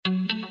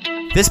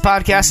This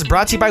podcast is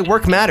brought to you by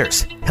Work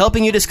Matters,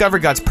 helping you discover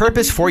God's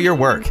purpose for your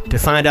work. To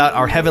find out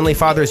our Heavenly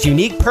Father's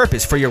unique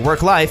purpose for your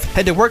work life,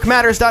 head to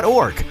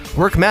workmatters.org,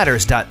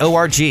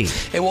 workmatters.org.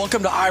 Hey,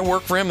 welcome to I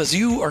Work for Him. As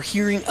you are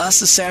hearing us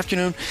this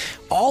afternoon,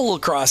 all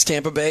across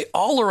Tampa Bay,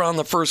 all around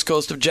the first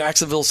coast of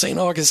Jacksonville, St.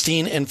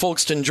 Augustine, and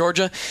Folkston,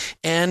 Georgia,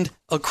 and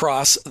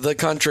across the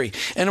country.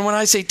 And when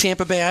I say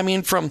Tampa Bay, I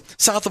mean from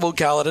south of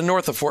Ocala to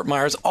north of Fort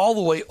Myers, all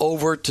the way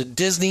over to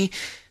Disney.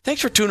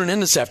 Thanks for tuning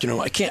in this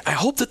afternoon. I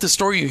hope that the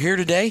story you hear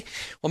today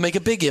will make a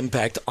big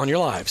impact on your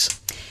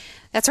lives.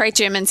 That's right,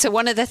 Jim. And so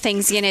one of the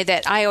things,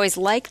 that I always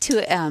like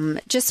to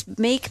just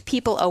make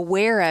people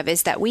aware of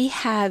is that we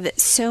have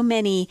so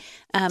many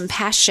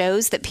past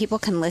shows that people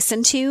can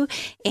listen to.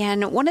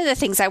 And one of the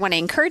things I want to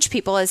encourage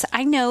people is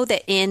I know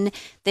that in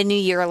the new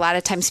year, a lot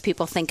of times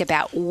people think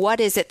about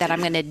what is it that I'm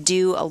going to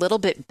do a little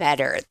bit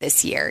better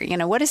this year?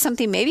 What is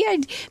something maybe I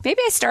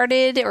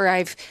started or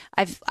I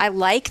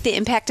like the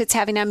impact it's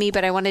having on me,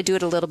 but I want to do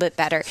it a little bit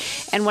better.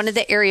 And one of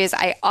the areas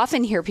I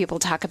often hear people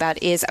talk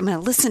about is I'm going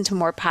to listen to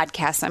more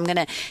podcasts. I'm going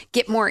to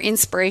get more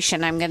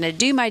inspiration. I'm going to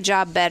do my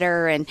job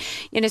better. And,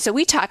 so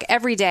we talk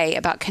every day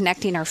about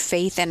connecting our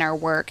faith and our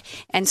work.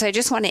 And so I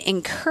just want to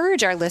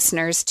encourage our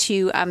listeners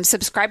to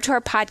subscribe to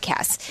our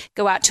podcast.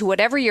 Go out to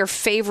whatever your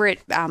favorite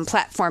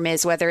platform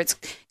is, whether it's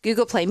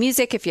Google Play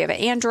Music, if you have an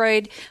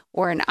Android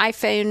or an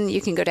iPhone,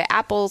 you can go to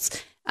Apple's,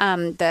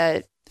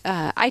 the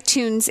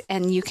iTunes,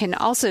 and you can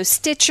also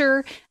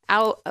Stitcher.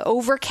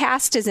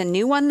 Overcast is a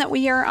new one that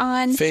we are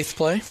on. Faith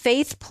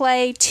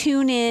Play,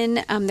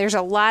 TuneIn. There's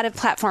a lot of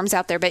platforms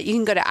out there, but you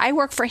can go to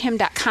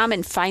iworkforhim.com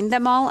and find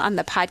them all on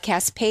the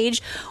podcast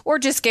page, or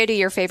just go to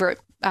your favorite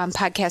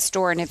podcast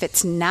store. And if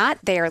it's not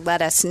there,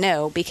 let us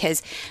know,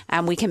 because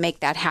we can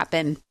make that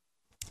happen.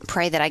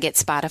 Pray that I get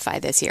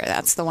Spotify this year.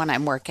 That's the one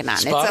I'm working on.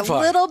 Spotify. It's a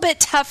little bit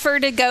tougher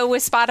to go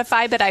with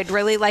Spotify, but I'd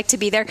really like to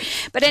be there.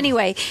 But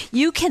anyway,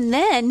 you can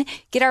then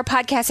get our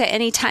podcast at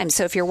any time.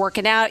 So if you're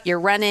working out, you're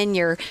running,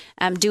 you're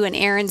doing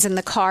errands in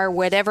the car,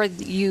 whatever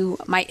you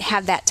might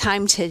have that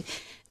time to,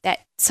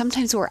 that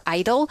sometimes we're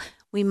idle,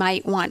 we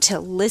might want to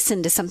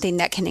listen to something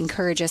that can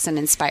encourage us and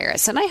inspire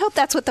us. And I hope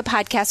that's what the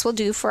podcast will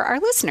do for our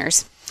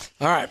listeners.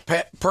 All right,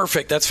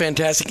 perfect. That's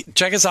fantastic.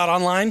 Check us out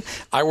online,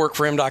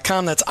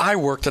 iworkforhim.com. That's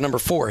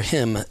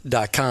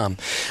iwork4him.com.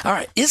 All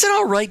right, is it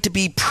all right to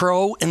be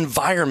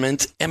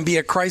pro-environment and be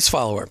a Christ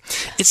follower?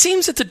 It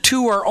seems that the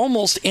two are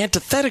almost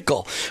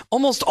antithetical.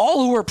 Almost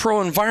all who are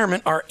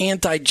pro-environment are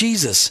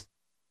anti-Jesus.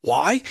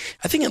 Why?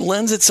 I think it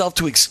lends itself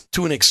to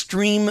an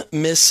extreme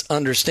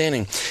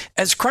misunderstanding.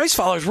 As Christ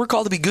followers, we're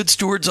called to be good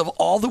stewards of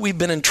all that we've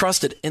been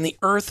entrusted, and the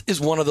earth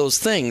is one of those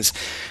things.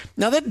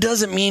 Now, that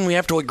doesn't mean we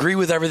have to agree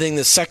with everything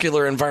the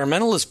secular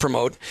environmentalists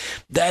promote.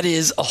 That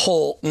is a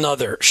whole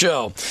nother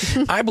show.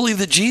 I believe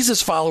that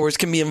Jesus followers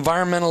can be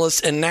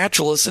environmentalists and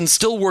naturalists and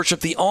still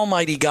worship the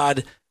Almighty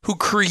God who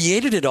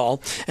created it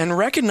all and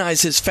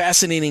recognize his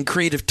fascinating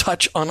creative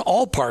touch on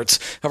all parts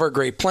of our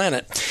great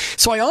planet.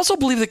 So I also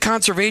believe that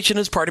conservation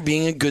is part of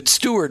being a good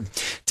steward.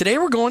 Today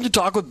we're going to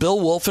talk with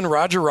Bill Wolf and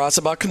Roger Ross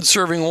about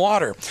conserving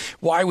water,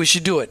 why we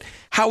should do it,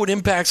 how it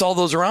impacts all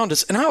those around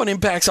us, and how it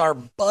impacts our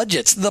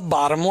budgets, the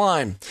bottom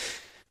line.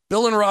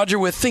 Bill and Roger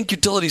with Think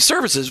Utility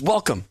Services,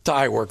 welcome to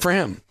I Work for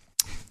Him.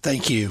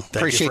 Thank you.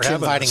 Appreciate you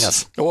inviting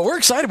us. Well, we're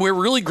excited. We're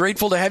really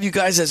grateful to have you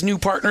guys as new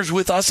partners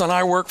with us on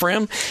I Work for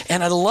Him.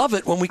 And I love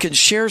it when we can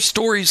share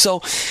stories.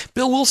 So,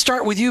 Bill, we'll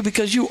start with you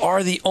because you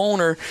are the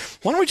owner.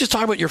 Why don't we just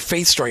talk about your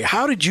faith story?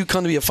 How did you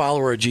come to be a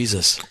follower of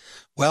Jesus?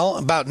 Well,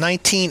 about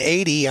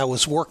 1980, I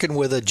was working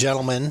with a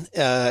gentleman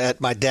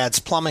at my dad's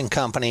plumbing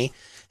company,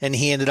 and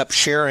he ended up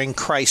sharing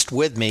Christ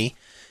with me.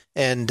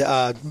 And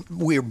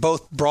we were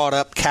both brought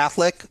up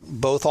Catholic,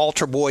 both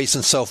altar boys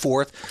and so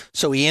forth.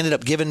 So he ended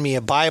up giving me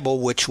a Bible,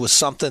 which was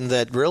something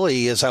that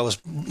really, as I was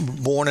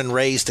born and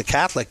raised a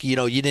Catholic, you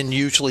didn't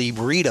usually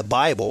read a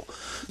Bible.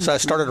 So I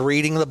started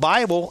reading the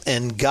Bible,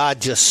 and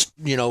God just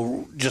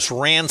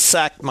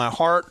ransacked my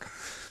heart,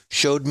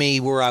 showed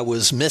me where I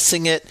was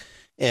missing it.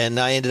 And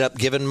I ended up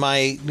giving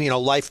my,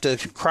 life to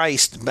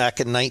Christ back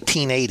in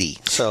 1980.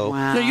 So,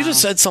 wow. Now, you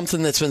just said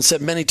something that's been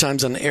said many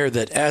times on the air,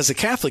 that as a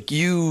Catholic,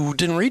 you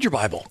didn't read your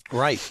Bible.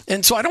 Right.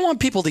 And so I don't want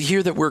people to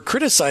hear that we're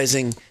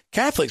criticizing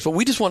Catholics, but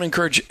we just want to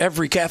encourage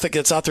every Catholic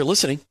that's out there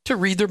listening to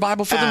read their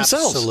Bible for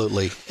themselves.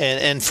 Absolutely.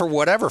 And for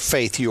whatever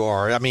faith you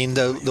are. I mean,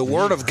 the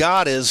Word of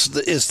God is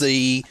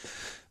the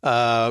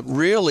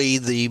really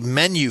the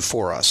menu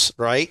for us,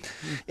 right?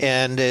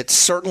 And it's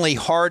certainly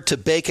hard to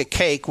bake a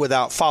cake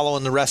without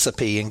following the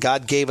recipe. And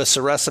God gave us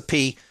a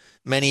recipe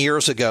many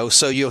years ago.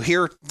 So you'll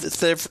hear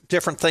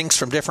different things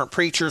from different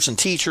preachers and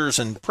teachers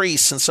and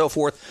priests and so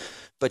forth.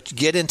 But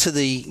get into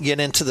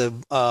the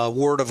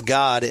Word of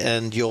God,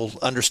 and you'll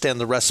understand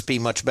the recipe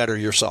much better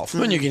yourself.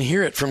 And you can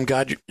hear it from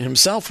God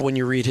Himself when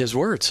you read His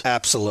words.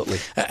 Absolutely.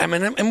 I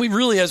mean, and we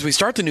really, as we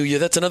start the new year,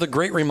 that's another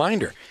great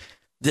reminder.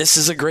 this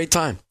is a great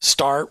time.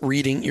 Start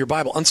reading your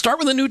Bible and start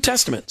with the New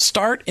Testament.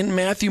 Start in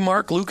Matthew,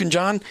 Mark, Luke, and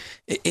John.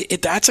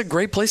 That's a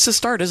great place to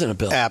start, isn't it,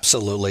 Bill?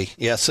 Absolutely.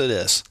 Yes, it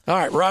is. All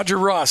right. Roger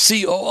Ross,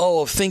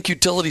 COO of Think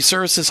Utility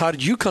Services. How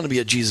did you come to be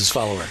a Jesus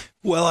follower?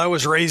 Well, I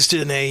was raised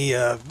in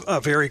a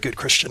very good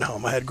Christian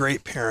home. I had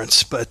great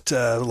parents, but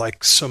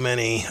like so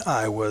many,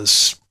 I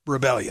was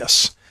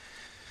rebellious.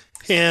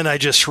 And I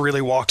just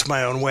really walked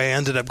my own way.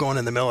 Ended up going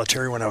in the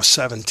military when I was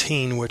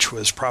 17, which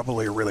was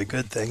probably a really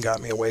good thing.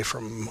 Got me away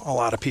from a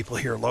lot of people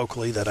here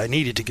locally that I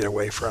needed to get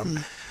away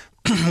from.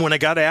 When I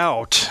got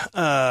out,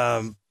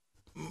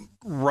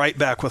 right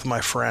back with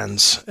my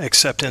friends,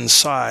 except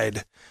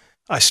inside,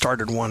 I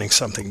started wanting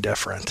something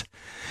different.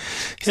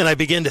 And I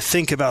began to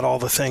think about all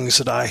the things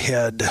that I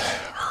had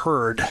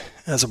heard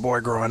as a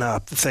boy growing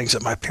up, the things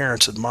that my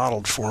parents had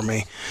modeled for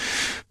me.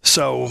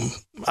 So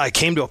I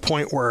came to a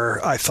point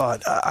where I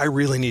thought, I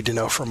really need to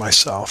know for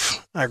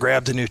myself. I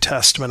grabbed the New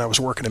Testament. I was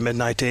working a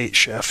midnight to 8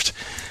 shift,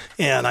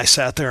 and I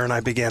sat there and I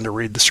began to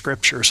read the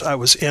scriptures. I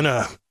was in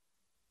a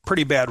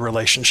pretty bad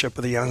relationship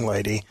with a young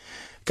lady.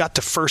 Got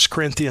to 1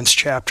 Corinthians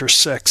chapter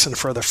 6, and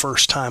for the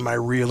first time, I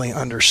really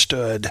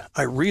understood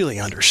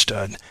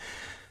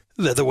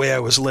that the way I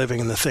was living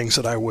and the things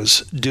that I was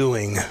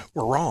doing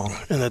were wrong,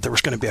 and that there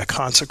was going to be a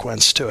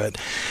consequence to it.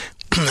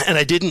 And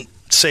I didn't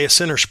say a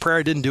sinner's prayer.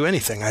 I didn't do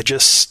anything. I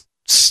just,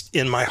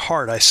 in my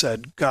heart, I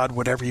said, God,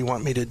 whatever you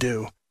want me to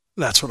do,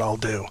 that's what I'll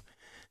do.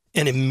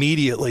 And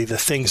immediately the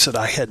things that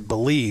I had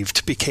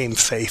believed became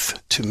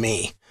faith to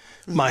me.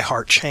 My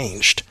heart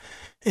changed,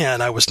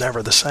 and I was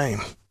never the same.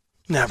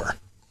 Never.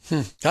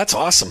 That's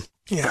awesome.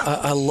 Yeah.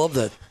 I love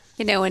that.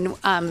 And,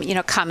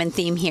 common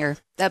theme here.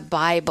 The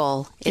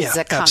Bible is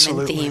a common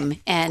absolutely.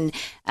 theme. And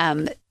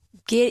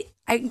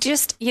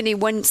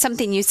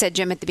something you said,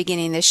 Jim, at the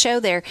beginning of the show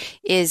there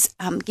is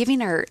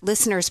giving our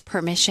listeners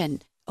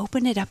permission.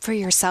 Open it up for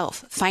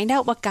yourself. Find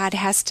out what God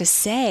has to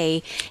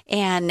say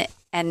and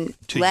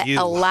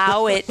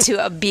allow it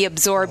to be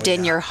absorbed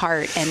in your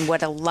heart, and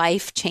what a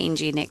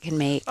life-changing it can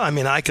make. I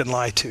mean, I can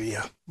lie to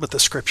you, but the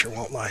scripture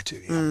won't lie to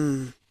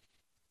you.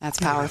 That's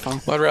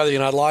powerful. Well, I'd rather you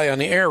not lie on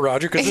the air,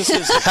 Roger, because this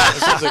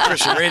is a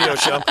Christian radio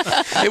show.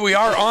 Hey, we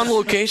are on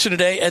location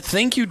today at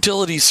Think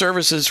Utility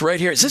Services right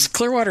here. Is this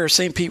Clearwater or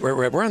St. Pete?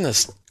 We're on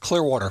this.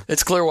 Clearwater.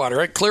 It's Clearwater,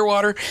 right?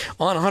 Clearwater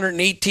on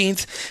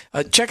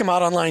 118th. Check them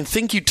out online,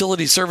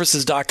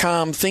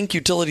 thinkutilityservices.com,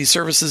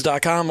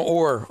 thinkutilityservices.com,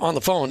 or on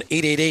the phone,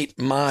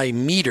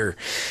 888-MY-METER.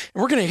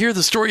 And we're going to hear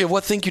the story of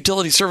what Think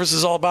Utility Services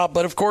is all about,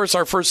 but of course,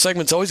 our first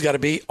segment's always got to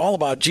be all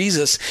about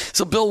Jesus.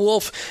 So, Bill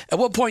Wolf, at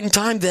what point in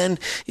time then,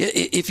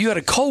 if you had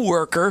a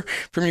coworker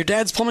from your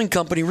dad's plumbing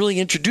company really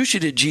introduce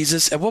you to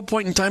Jesus, at what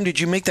point in time did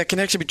you make that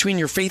connection between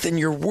your faith and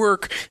your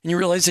work, and you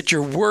realize that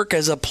your work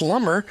as a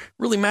plumber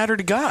really mattered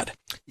to God?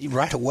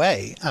 Right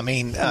away. I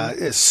mean,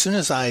 as soon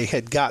as I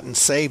had gotten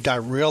saved, I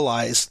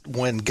realized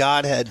when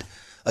God had,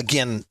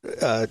 again,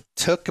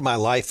 took my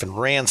life and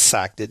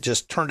ransacked it,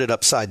 just turned it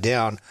upside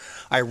down,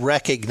 I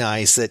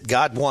recognized that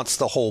God wants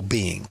the whole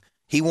being.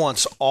 He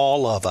wants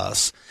all of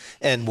us.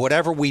 And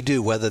whatever we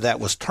do, whether that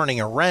was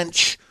turning a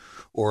wrench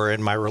or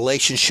in my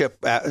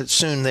relationship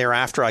soon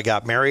thereafter, I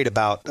got married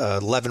about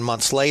 11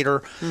 months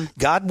later.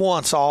 God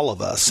wants all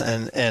of us.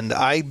 And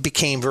I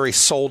became very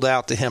sold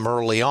out to him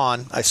early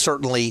on. I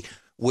certainly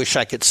wish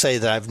I could say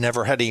that I've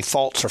never had any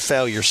faults or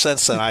failures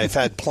since then. I've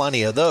had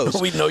plenty of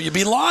those. We'd know you'd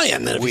be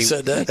lying then if you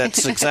said that.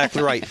 That's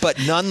exactly right. But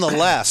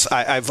nonetheless,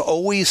 I've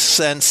always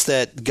sensed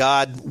that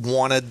God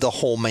wanted the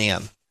whole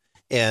man.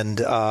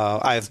 And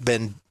I've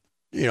been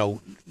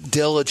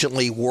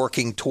diligently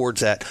working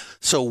towards that.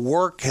 So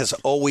work has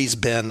always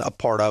been a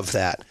part of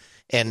that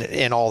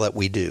and all that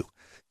we do.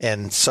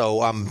 And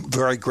so I'm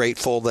very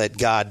grateful that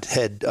God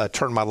had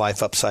turned my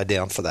life upside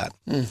down for that.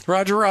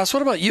 Roger Ross,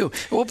 what about you?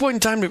 At what point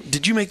in time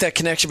did you make that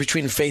connection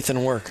between faith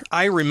and work?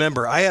 I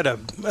remember I had a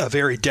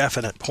very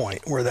definite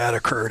point where that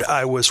occurred.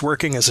 I was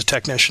working as a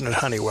technician at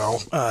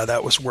Honeywell.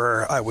 That was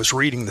where I was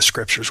reading the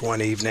scriptures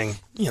one evening,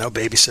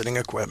 babysitting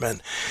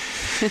equipment.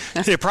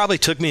 It probably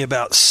took me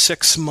about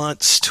 6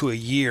 months to a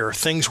year.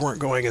 Things weren't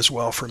going as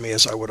well for me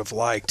as I would have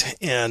liked.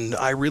 And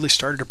I really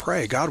started to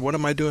pray, God, what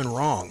am I doing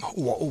wrong?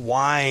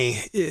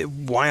 Why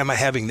am I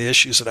having the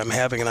issues that I'm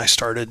having? And I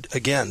started,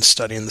 again,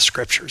 studying the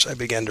scriptures. I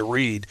began to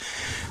read.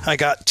 I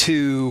got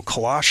to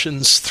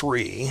Colossians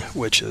 3,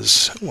 which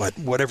is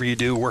whatever you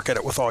do, work at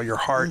it with all your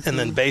heart. Mm-hmm. And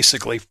then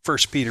basically 1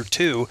 Peter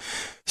 2,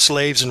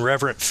 slaves in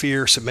reverent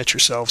fear, submit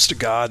yourselves to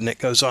God. And it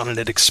goes on and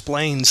it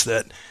explains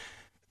that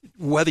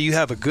whether you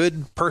have a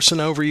good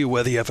person over you,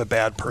 whether you have a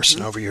bad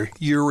person over you,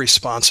 your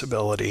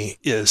responsibility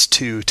is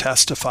to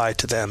testify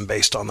to them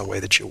based on the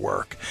way that you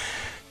work.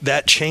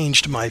 That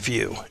changed my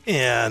view,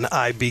 and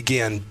I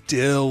began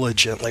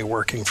diligently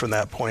working from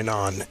that point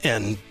on,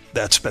 and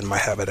that's been my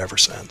habit ever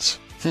since.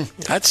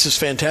 That's just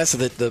fantastic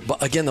that,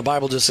 the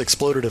Bible just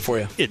exploded it for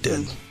you. It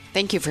did.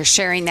 Thank you for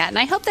sharing that. And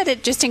I hope that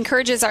it just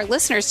encourages our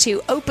listeners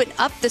to open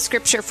up the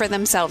scripture for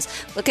themselves.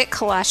 Look at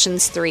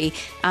Colossians 3.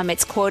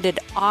 It's quoted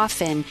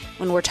often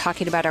when we're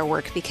talking about our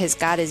work because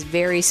God is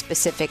very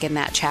specific in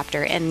that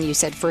chapter. And you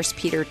said 1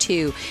 Peter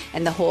 2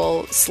 and the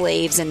whole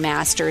slaves and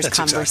masters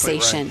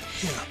conversation.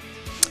 Exactly right.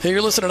 Hey,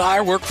 you're listening to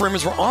I Work For Him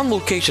as we're on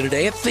location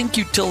today at Think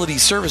Utility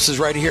Services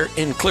right here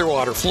in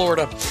Clearwater,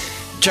 Florida.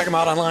 Check them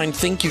out online,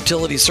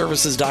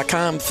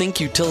 thinkutilityservices.com,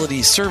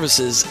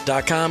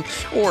 thinkutilityservices.com,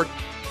 or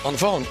on the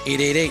phone,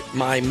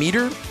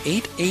 888-MY-METER,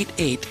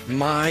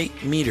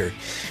 888-MY-METER.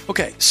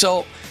 Okay,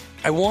 so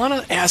I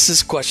want to ask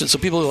this question. So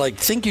people are like,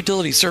 Think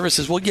Utility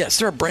Services. Well, yes,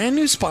 they're a brand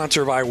new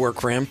sponsor of I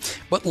Work For Him,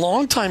 but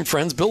longtime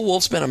friends. Bill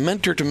Wolf's been a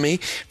mentor to me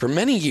for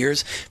many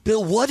years.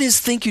 Bill, what is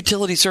Think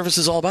Utility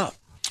Services all about?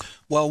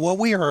 Well, what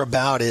we are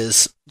about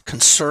is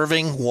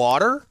conserving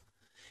water.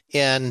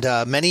 And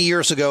many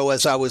years ago,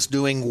 as I was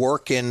doing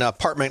work in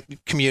apartment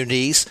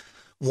communities,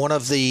 one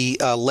of the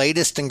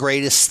latest and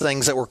greatest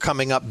things that were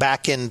coming up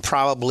back in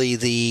probably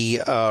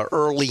the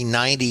early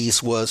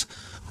 90s was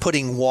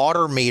putting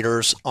water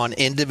meters on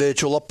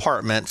individual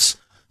apartments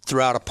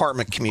throughout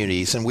apartment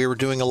communities. And we were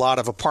doing a lot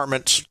of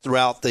apartments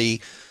throughout the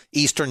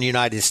eastern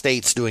United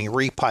States doing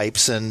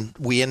repipes. And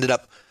we ended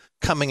up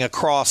coming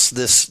across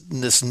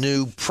this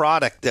new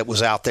product that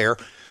was out there,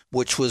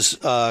 which was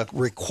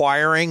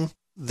requiring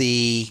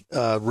the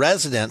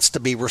residents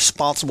to be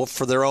responsible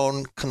for their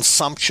own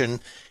consumption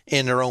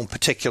in their own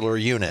particular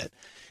unit.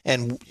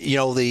 And you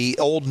know, the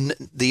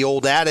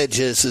old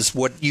adage is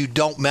what you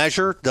don't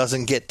measure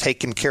doesn't get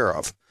taken care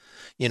of.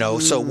 You know,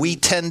 so we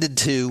tended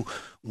to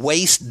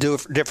waste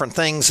different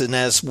things, and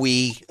as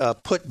we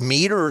put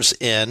meters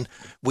in,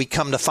 we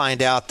come to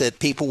find out that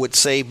people would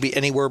save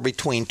anywhere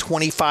between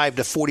 25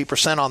 to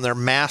 40% on their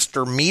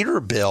master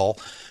meter bill,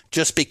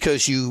 just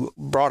because you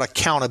brought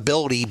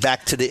accountability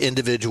back to the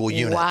individual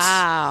units.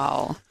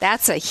 Wow,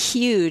 that's a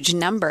huge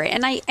number.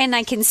 And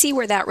I can see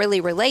where that really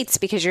relates,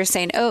 because you're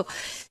saying, oh,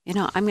 you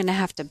know, I'm going to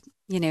have to,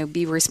 you know,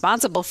 be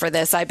responsible for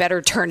this. I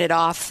better turn it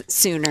off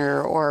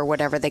sooner, or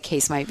whatever the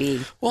case might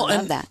be. Well, I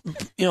love and that.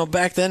 You know,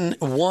 back then,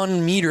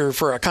 1 meter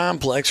for a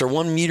complex or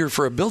 1 meter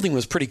for a building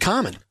was pretty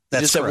common.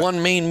 That's just correct. had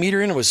 1 main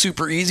meter in. It was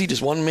super easy.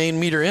 Just 1 main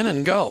meter in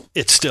and go.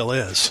 It still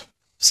is.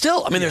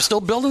 Still, I mean, they're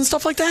still building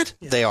stuff like that?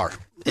 They are.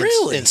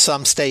 Really? In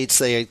some states,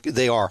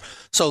 they are.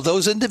 So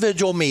those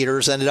individual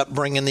meters ended up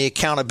bringing the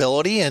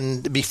accountability,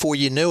 and before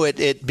you knew it,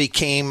 it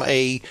became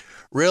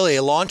really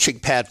a launching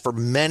pad for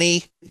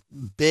many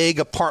big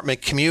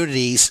apartment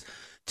communities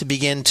to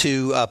begin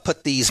to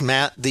put these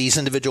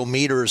individual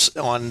meters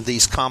on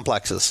these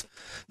complexes.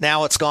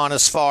 Now it's gone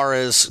as far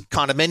as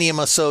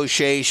condominium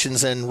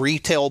associations and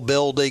retail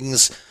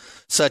buildings,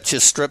 such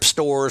as strip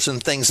stores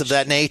and things of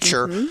that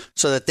nature,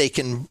 so that they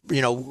can,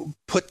 you know,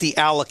 put the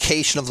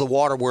allocation of the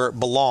water where it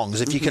belongs.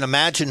 If you can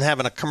imagine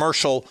having a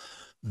commercial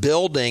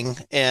building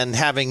and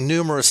having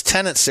numerous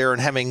tenants there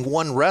and having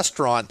one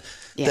restaurant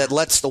that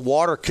lets the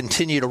water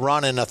continue to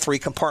run in a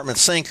 3-compartment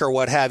sink or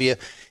what have you,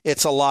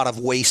 it's a lot of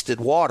wasted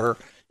water.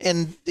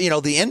 And, you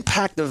know, the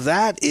impact of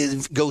that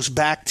goes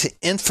back to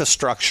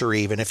infrastructure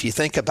even. If you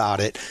think about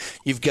it,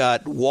 you've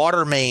got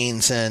water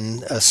mains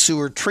and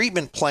sewer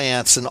treatment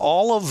plants and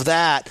all of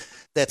that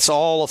that's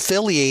all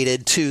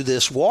affiliated to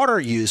this water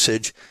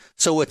usage.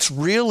 So it's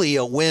really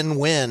a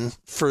win-win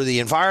for the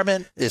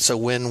environment. It's a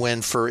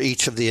win-win for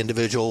each of the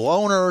individual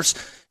owners.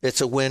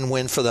 It's a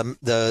win-win for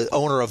the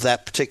owner of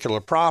that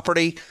particular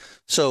property.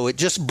 So it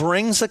just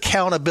brings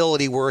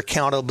accountability where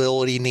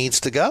accountability needs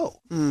to go.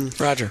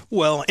 Roger.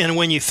 Well, and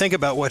when you think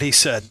about what he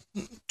said,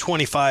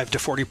 25 to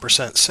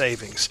 40%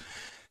 savings.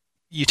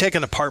 You take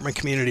an apartment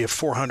community of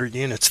 400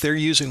 units, they're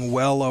using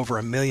well over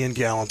 1 million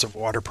gallons of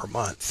water per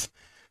month.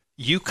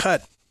 You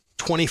cut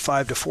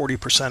 25 to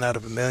 40% out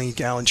of 1 million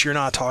gallons, you're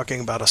not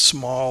talking about a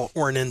small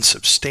or an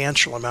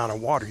insubstantial amount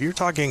of water. You're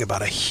talking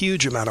about a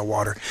huge amount of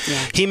water.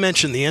 Yeah. He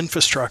mentioned the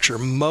infrastructure.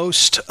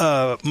 Most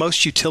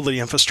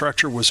utility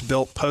infrastructure was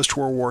built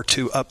post-World War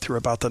II up through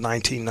about the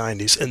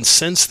 1990s. And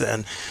since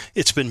then,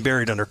 it's been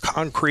buried under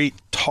concrete,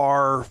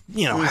 tar,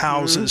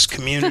 houses,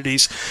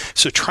 communities.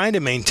 So trying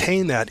to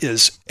maintain that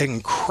is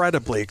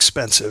incredibly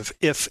expensive.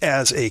 If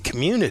as a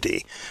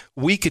community,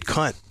 we could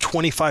cut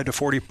 25 to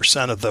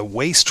 40% of the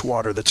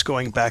wastewater that's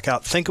going back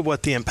out, think of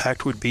what the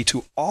impact would be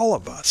to all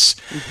of us.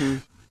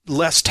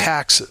 Less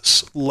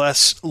taxes,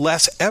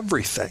 less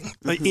everything.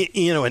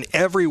 In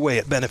every way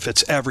it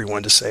benefits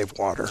everyone to save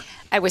water.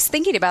 I was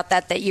thinking about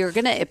that you're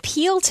going to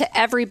appeal to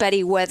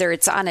everybody, whether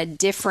it's on a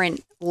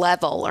different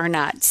level or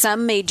not.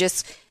 Some may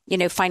just,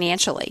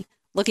 financially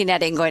looking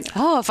at it and going,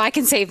 oh, if I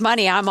can save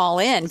money, I'm all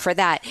in for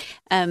that.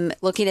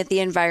 Looking at the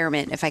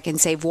environment, if I can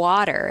save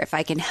water, if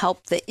I can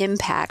help the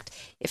impact,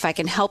 if I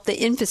can help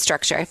the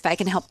infrastructure, if I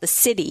can help the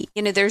city.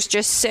 There's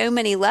just so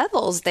many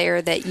levels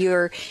there that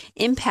you're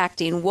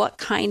impacting. What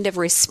kind of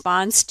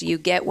response do you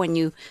get when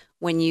you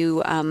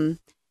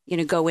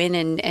go in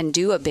and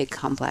do a big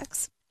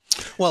complex?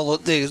 Well,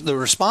 the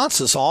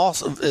response is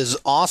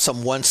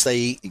awesome once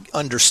they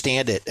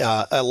understand it.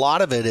 A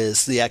lot of it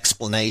is the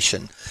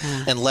explanation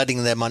and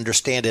letting them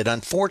understand it.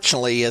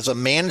 Unfortunately, as a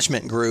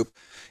management group,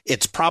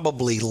 it's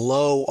probably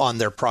low on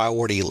their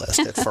priority list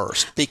at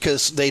first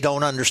because they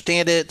don't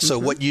understand it. So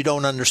what you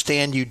don't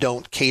understand, you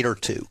don't cater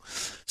to.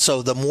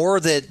 So the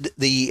more that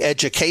the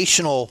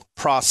educational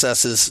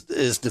process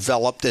is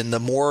developed and the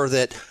more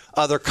that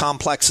other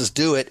complexes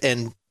do it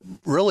and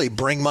really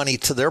bring money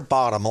to their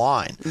bottom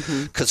line,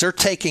 because they're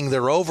taking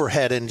their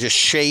overhead and just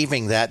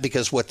shaving that,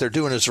 because what they're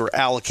doing is they're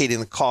allocating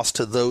the cost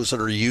to those that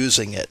are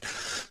using it.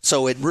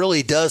 So it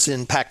really does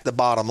impact the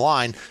bottom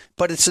line,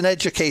 but it's an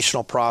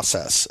educational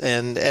process.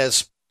 And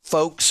as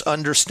folks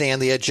understand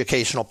the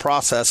educational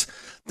process,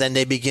 then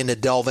they begin to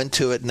delve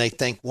into it and they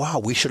think, wow,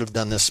 we should have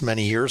done this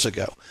many years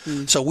ago.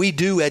 So we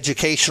do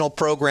educational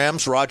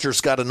programs.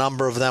 Roger's got a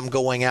number of them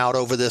going out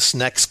over this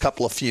next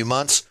couple of few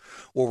months,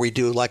 where we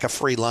do like a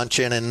free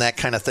luncheon and that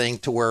kind of thing,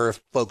 to where if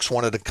folks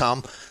wanted to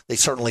come, they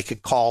certainly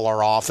could call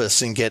our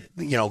office and get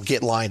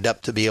lined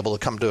up to be able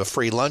to come to a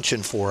free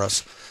luncheon for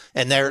us.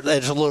 And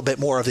there's a little bit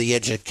more of the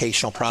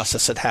educational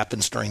process that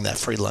happens during that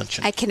free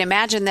luncheon. I can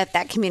imagine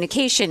that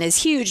communication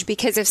is huge,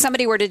 because if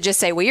somebody were to just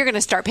say, well, you're going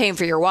to start paying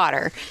for your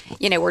water,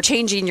 we're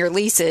changing your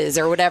leases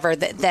or whatever,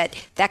 that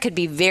could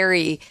be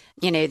very,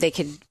 they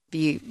could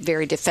be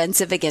very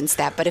defensive against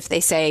that. But if they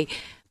say,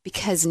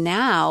 because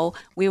now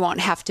we won't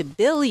have to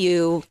bill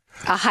you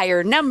a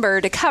higher number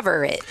to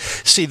cover it.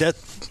 See, that...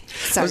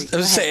 Sorry, I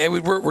was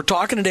saying, we're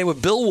talking today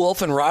with Bill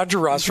Wolf and Roger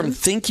Ross from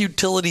Think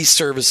Utility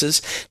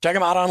Services. Check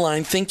them out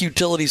online,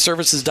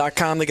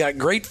 thinkutilityservices.com. They got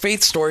great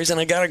faith stories, and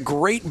they got a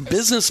great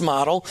business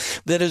model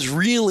that is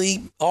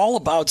really all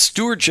about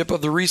stewardship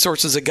of the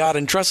resources that God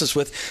entrusts us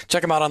with.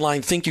 Check them out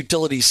online,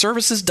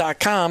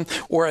 thinkutilityservices.com,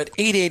 or at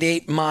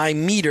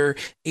 888-MY-METER,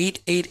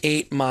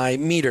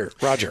 888-MY-METER.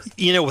 Roger.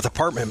 With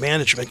apartment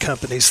management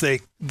companies,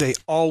 they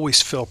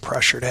always feel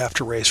pressure to have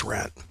to raise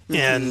rent.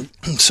 And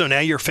so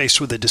now you're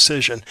faced with a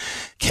decision.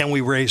 Can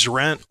we raise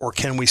rent, or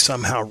can we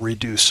somehow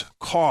reduce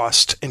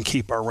cost and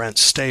keep our rent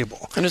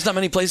stable? And there's not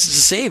many places to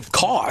save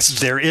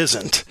cost. There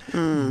isn't.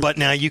 But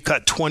now you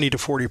cut 20 to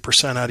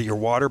 40% out of your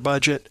water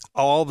budget.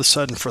 All of a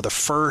sudden, for the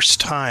first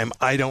time,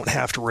 I don't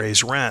have to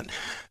raise rent.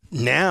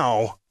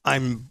 Now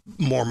I'm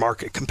more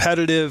market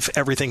competitive.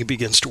 Everything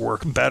begins to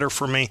work better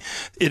for me.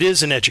 It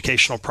is an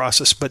educational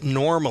process, but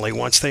normally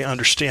once they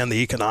understand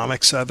the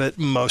economics of it,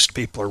 most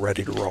people are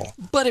ready to roll.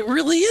 But it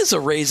really is a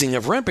raising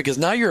of rent, because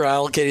now you're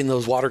allocating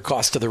those water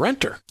costs to the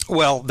renter.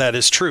 Well, that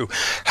is true.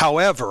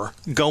 However,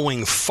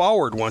 going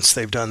forward, once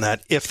they've done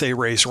that, if they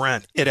raise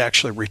rent, it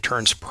actually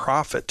returns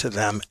profit to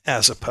them,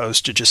 as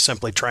opposed to just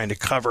simply trying to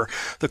cover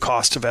the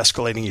cost of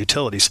escalating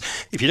utilities.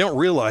 If you don't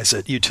realize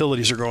it,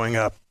 utilities are going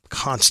up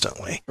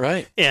constantly.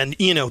 Right. And,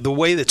 the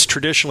way that's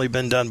traditionally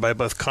been done by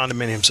both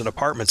condominiums and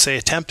apartments, they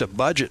attempt a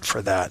budget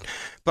for that.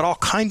 But all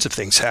kinds of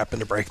things happen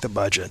to break the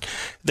budget.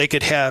 They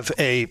could have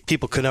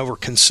people can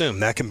overconsume.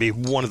 That can be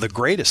one of the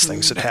greatest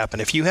things that happen.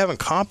 If you haven't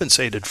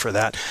compensated for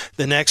that,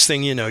 the next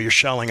thing you know, you're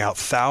shelling out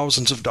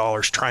thousands of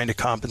dollars trying to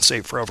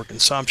compensate for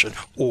overconsumption,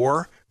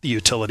 or the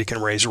utility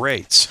can raise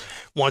rates.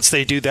 Once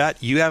they do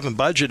that, you haven't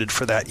budgeted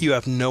for that. You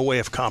have no way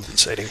of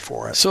compensating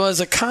for it. So as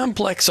a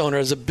complex owner,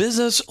 as a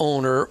business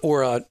owner,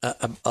 or a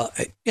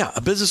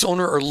business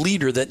owner or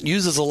leader that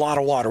uses a lot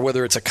of water,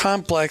 whether it's a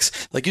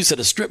complex, like you said,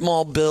 a strip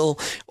mall bill,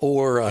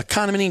 or a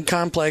condominium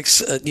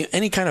complex,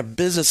 any kind of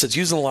business that's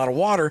using a lot of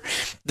water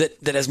that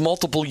has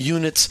multiple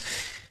units,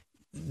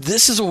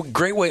 this is a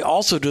great way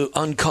also to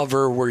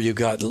uncover where you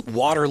got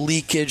water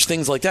leakage,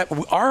 things like that.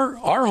 Our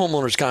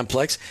homeowners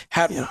complex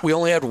we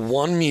only had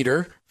 1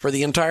 meter for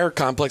the entire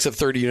complex of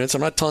 30 units.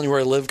 I'm not telling you where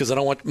I live because I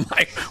don't want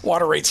my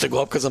water rates to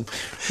go up,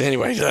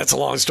 anyway, that's a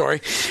long story.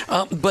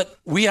 But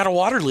we had a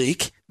water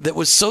leak that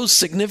was so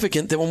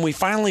significant that when we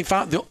finally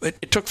found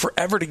it took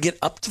forever to get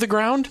up to the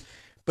ground.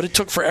 But it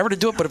took forever to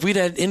do it. But if we'd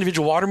had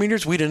individual water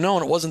meters, we'd have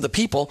known it wasn't the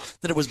people,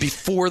 that it was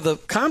before the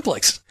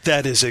complex.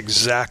 That is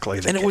exactly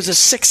the case. And it was a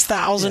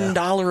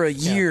 $6,000 a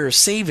year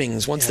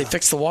savings once they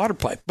fixed the water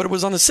pipe. But it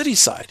was on the city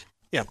side.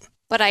 Yeah.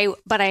 But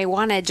I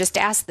want to just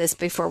ask this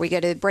before we go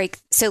to the break.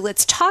 So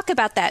let's talk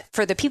about that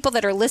for the people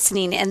that are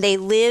listening and they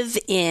live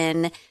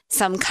in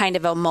some kind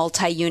of a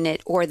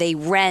multi-unit, or they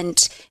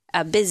rent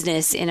a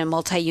business in a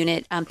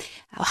multi-unit.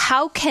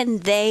 How can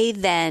they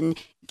then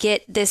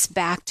get this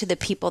back to the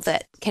people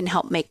that can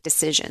help make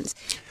decisions?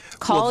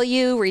 Call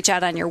you, reach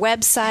out on your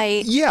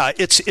website? Yeah,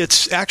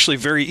 it's actually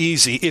very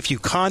easy. If you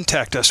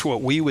contact us,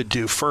 what we would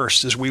do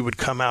first is we would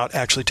come out,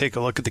 actually take a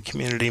look at the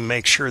community,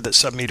 make sure that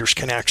submeters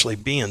can actually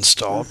be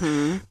installed.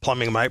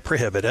 Plumbing might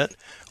prohibit it,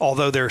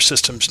 although there are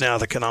systems now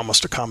that can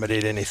almost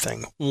accommodate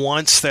anything.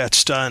 Once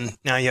that's done,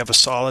 now you have a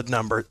solid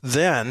number.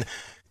 Then,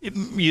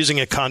 using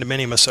a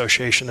condominium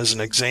association as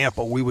an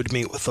example, we would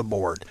meet with the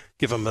board,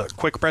 give them a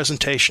quick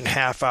presentation,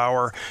 half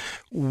hour.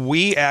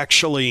 We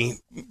actually,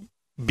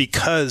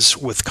 because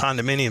with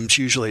condominiums,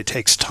 usually it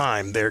takes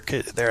time. There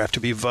have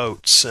to be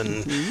votes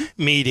and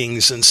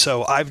meetings. And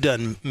so I've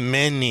done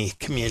many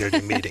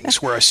community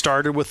meetings where I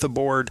started with the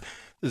board.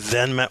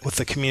 then met with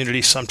the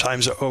community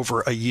sometimes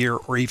over a year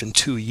or even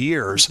 2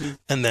 years,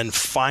 and then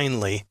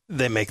finally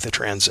they make the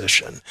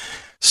transition.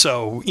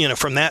 So,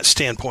 from that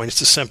standpoint,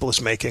 it's as simple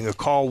as making a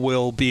call.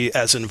 We'll be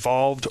as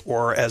involved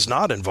or as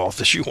not involved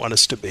as you want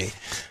us to be.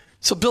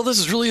 So, Bill, this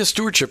is really a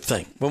stewardship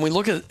thing. When we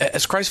look at,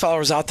 as Christ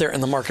followers out there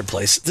in the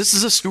marketplace, this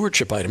is a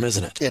stewardship item,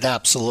 isn't it? It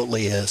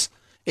absolutely is.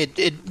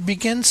 It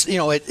begins,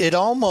 it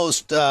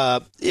almost,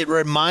 it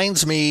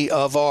reminds me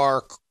of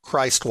our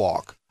Christ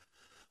walk.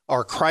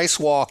 Our Christ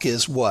walk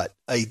is what?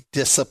 A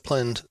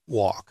disciplined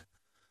walk.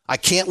 I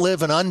can't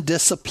live an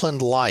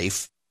undisciplined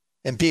life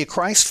and be a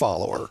Christ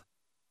follower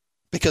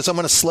because I'm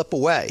going to slip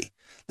away.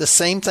 The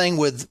same thing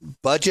with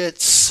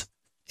budgets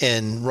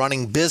and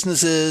running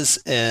businesses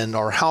and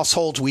our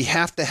households. We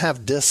have to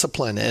have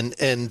discipline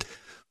and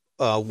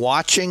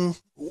watching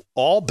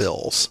all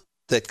bills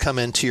that come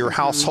into your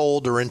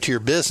household or into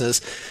your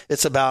business.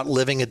 It's about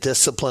living a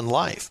disciplined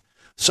life.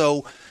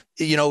 So,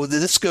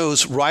 this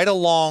goes right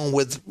along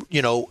with,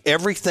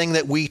 everything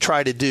that we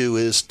try to do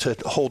is to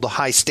hold a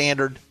high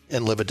standard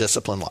and live a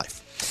disciplined life.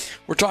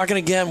 We're talking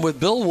again with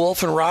Bill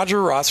Wolf and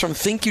Roger Ross from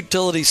Think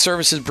Utility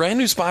Services, brand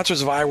new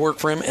sponsors of I Work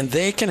For Him, and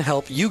they can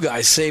help you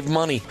guys save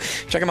money.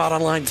 Check them out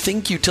online,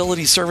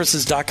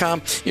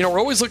 thinkutilityservices.com. We're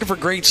always looking for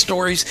great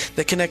stories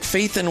that connect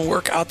faith and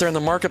work out there in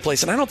the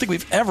marketplace. And I don't think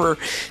we've ever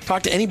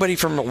talked to anybody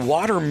from a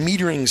water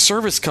metering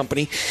service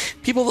company,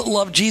 people that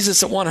love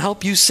Jesus that want to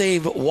help you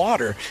save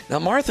water. Now,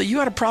 Martha, you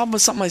had a problem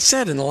with something I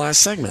said in the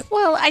last segment.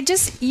 Well,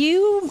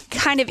 you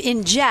kind of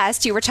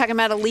ingest, you were talking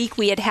about a leak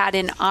we had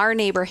in our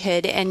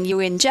neighborhood, and you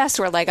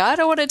ingest, we're like, I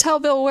don't want to tell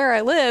Bill where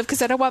I live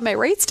because I don't want my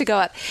rates to go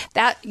up.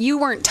 That you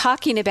weren't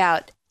talking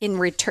about in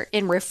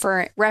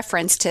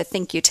reference to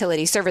Think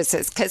Utility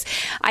Services, because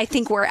I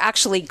think we're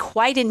actually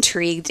quite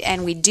intrigued,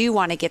 and we do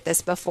want to get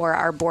this before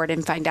our board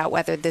and find out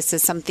whether this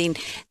is something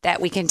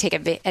that we can take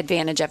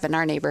advantage of in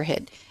our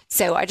neighborhood.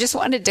 So I just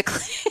wanted to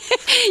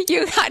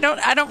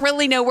I don't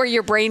really know where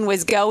your brain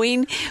was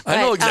going. But,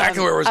 I know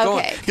exactly where it was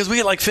going, okay. because we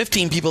get like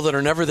 15 people that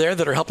are never there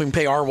that are helping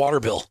pay our water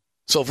bill.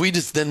 So if we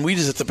just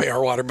have to pay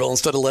our water bill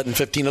instead of letting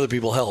 15 other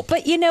people help.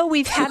 But,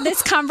 we've had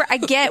this I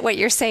get what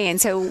you're saying.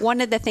 So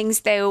one of the things,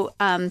 though,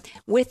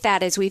 with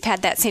that is we've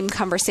had that same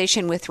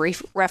conversation with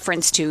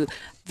reference to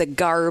the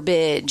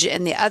garbage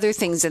and the other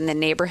things in the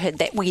neighborhood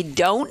that we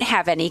don't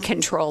have any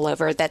control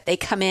over, that they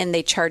come in,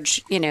 they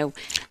charge,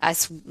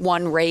 us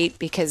one rate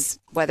because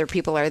whether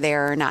people are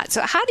there or not.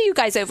 So how do you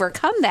guys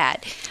overcome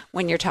that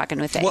when you're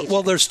talking with the agent?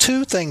 Well, there's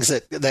two things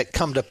that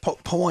come to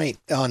point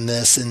on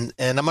this, and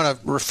I'm going to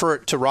refer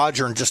it to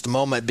Roger in just a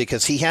moment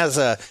because he has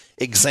a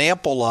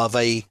example of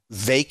a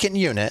vacant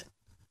unit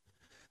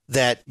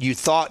that you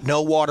thought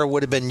no water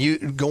would have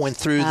been going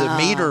through the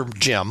meter,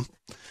 Jim.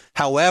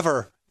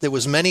 However, there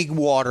was many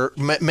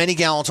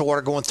gallons of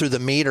water going through the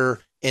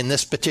meter in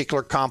this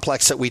particular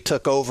complex that we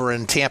took over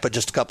in Tampa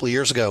just a couple of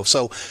years ago.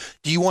 So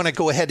do you want to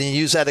go ahead and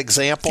use that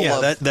example?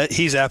 Yeah, that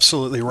he's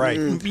absolutely right.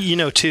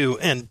 Too,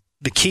 and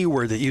the key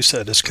word that you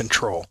said is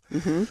control.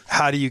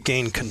 How do you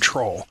gain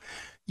control?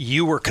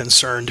 You were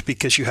concerned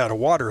because you had a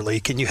water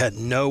leak and you had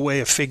no way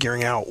of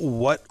figuring out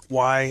what,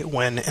 why,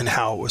 when, and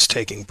how it was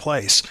taking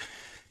place.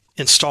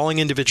 Installing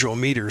individual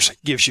meters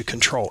gives you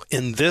control.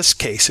 In this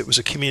case, it was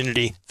a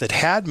community that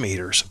had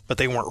meters, but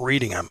they weren't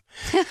reading them.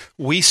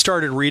 We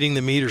started reading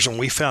the meters when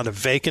we found it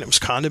was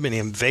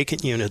condominium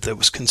vacant unit that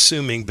was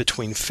consuming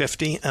between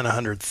 50 and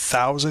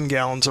 100,000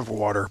 gallons of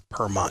water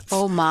per month.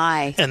 Oh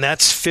my. And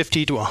that's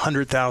 50 to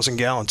 100,000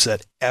 gallons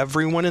that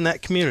everyone in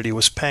that community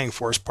was paying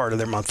for as part of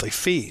their monthly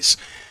fees.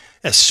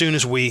 As soon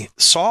as we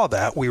saw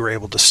that, we were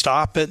able to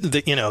stop it.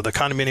 The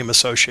condominium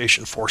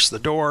association forced the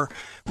door.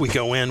 We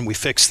go in, we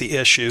fix the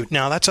issue.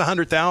 Now that's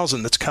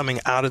 100,000 that's coming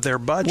out of their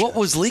budget. What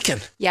was leaking?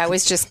 Yeah, I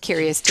was just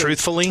curious.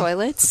 Truthfully,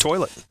 toilets. The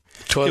toilet.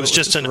 It was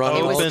just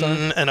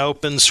an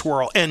open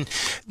swirl. And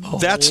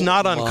that's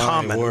not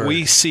uncommon. Word.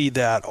 We see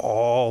that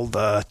all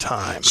the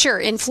time. Sure.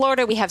 In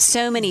Florida, we have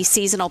so many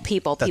seasonal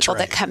people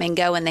that come and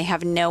go, and they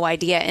have no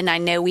idea. And I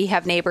know we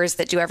have neighbors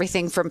that do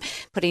everything from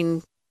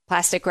putting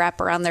plastic wrap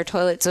around their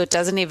toilet so it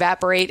doesn't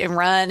evaporate and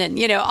run, and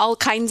all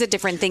kinds of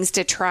different things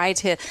to try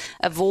to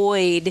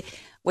avoid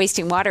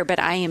wasting water. But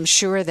I am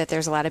sure that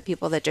there's a lot of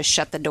people that just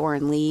shut the door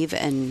and leave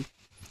and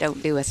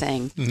don't do a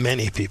thing.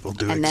 Many people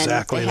do and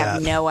exactly then they that.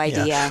 have no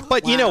idea. Yeah.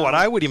 But you know what?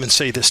 I would even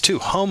say this too.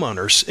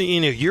 Homeowners,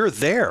 you're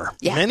there.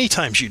 Yeah. Many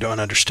times you don't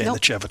understand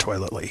that you have a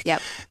toilet leak.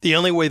 Yep. The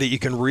only way that you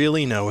can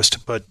really know is to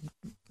put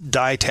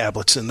dye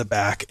tablets in the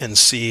back and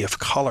see if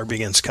color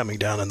begins coming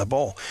down in the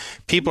bowl.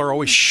 People are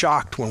always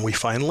shocked when we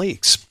find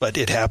leaks, but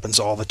it happens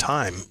all the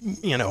time.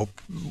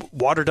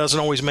 Water doesn't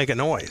always make a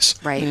noise.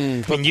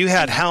 Right. When you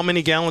had how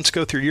many gallons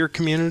go through your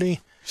community?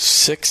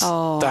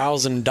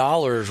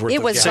 $6,000 worth.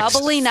 It was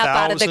bubbling up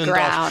out of the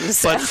ground.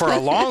 But for a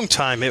long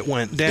time, it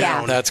went down.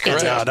 Yeah, that's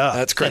correct. Not up.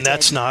 That's correct. And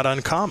that's not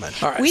uncommon.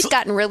 All right, We've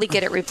gotten really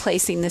good at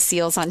replacing the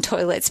seals on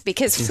toilets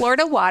because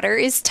Florida water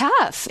is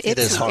tough. It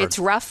is hard. It's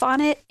rough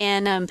on it,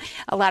 and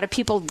a lot of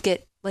people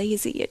get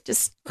lazy. It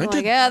just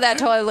that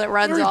toilet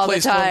runs all the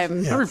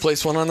time. I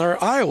replaced one on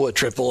our Iowa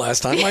trip the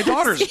last time. My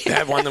daughters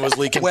had one that was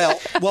leaking. Well,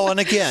 and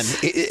again,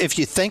 if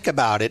you think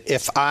about it,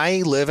 if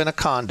I live in a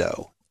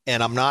condo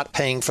and I'm not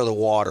paying for the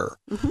water,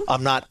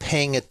 I'm not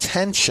paying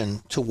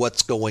attention to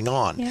what's going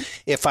on. Yeah.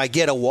 If I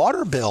get a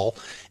water bill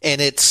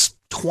and it's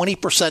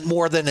 20%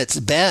 more than it's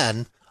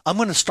been, I'm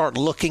going to start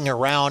looking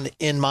around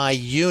in my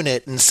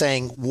unit and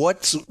saying,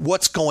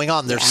 what's going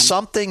on? There's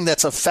something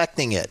that's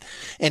affecting it.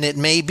 And it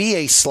may be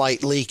a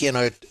slight leak in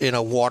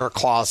a water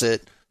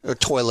closet or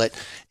toilet.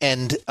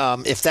 And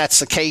if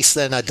that's the case,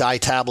 then a dye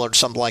tablet or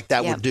something like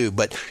that would do.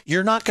 But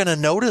you're not going to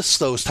notice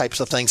those types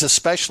of things,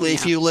 especially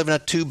if you live in a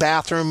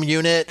 2-bathroom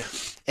unit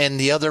and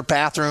the other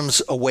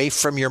bathroom's away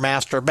from your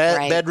master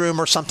bedroom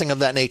or something of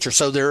that nature.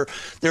 So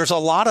there's a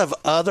lot of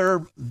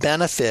other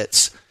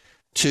benefits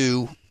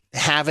to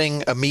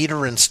having a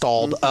meter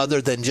installed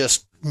other than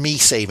just me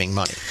saving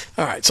money.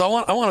 All right. So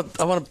I want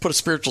to put a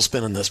spiritual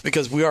spin on this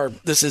because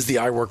this is the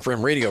I Work For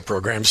Him radio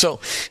program.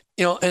 So,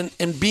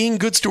 and being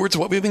good stewards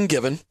of what we've been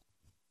given,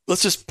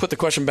 let's just put the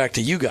question back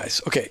to you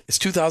guys. Okay. It's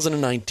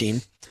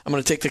 2019. I'm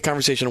going to take the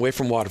conversation away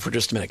from water for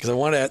just a minute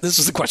because this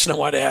is the question I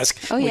wanted to ask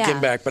when we came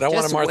back. But I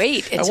wanted Martha.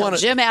 Wait until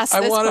Jim asks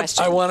this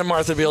question. I wanted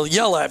Martha to be able to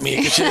yell at me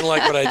because she didn't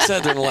like what I'd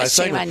said during the last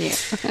Shame segment.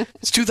 on you.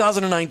 It's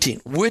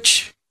 2019.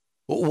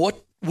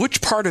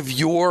 Which part of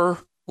your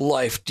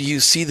life do you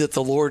see that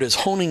the Lord is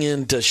honing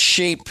in to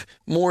shape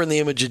more in the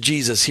image of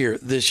Jesus here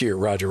this year,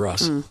 Roger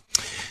Ross?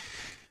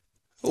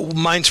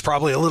 Mine's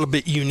probably a little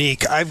bit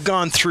unique. I've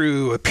gone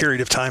through a period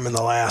of time in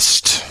the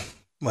last,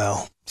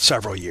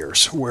 several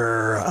years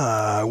where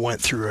I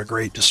went through a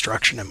great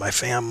destruction in my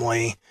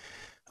family,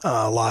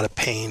 a lot of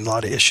pain, a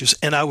lot of issues.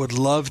 And I would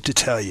love to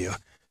tell you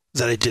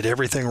that I did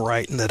everything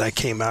right and that I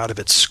came out of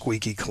it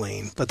squeaky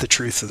clean. But the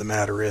truth of the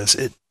matter is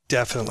it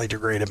definitely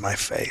degraded my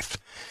faith.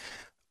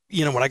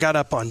 When I got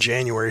up on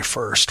January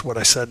 1st, what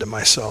I said to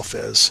myself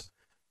is,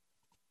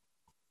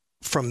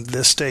 from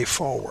this day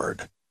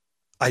forward,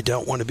 I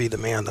don't want to be the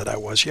man that I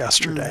was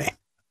yesterday.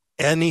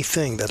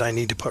 Anything that I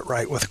need to put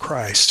right with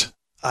Christ,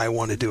 I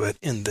want to do it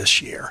in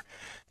this year.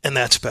 And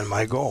that's been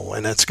my goal,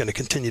 and that's going to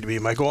continue to be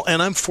my goal.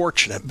 And I'm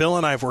fortunate. Bill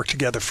and I have worked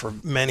together for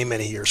many,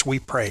 many years. We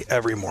pray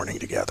every morning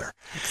together.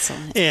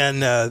 Excellent.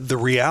 And the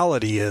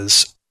reality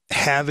is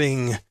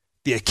having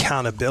the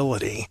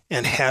accountability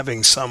and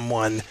having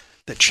someone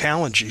that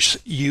challenges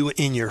you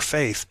in your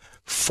faith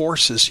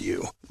forces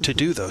you to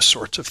do those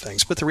sorts of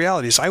things. But the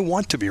reality is I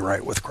want to be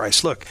right with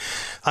Christ. Look,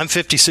 I'm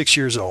 56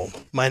 years old.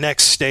 My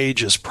next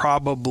stage is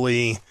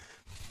probably,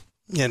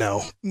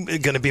 going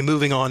to be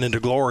moving on into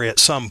glory at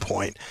some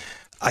point.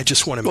 I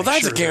just want to make sure.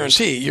 Well, that's a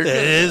guarantee. It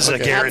is a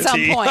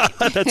guarantee. At some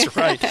point. That's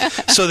right.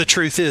 So the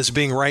truth is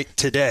being right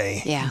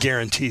today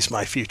guarantees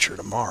my future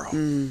tomorrow.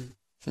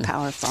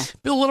 Powerful.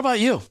 Bill, what about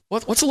you?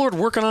 What's the Lord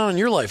working on in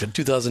your life in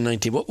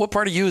 2019? What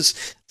part of you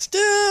is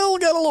still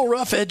got a little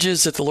rough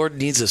edges that the Lord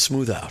needs to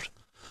smooth out?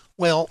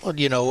 Well,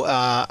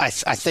 I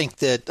think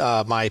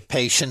that my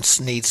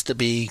patience needs to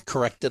be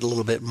corrected a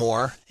little bit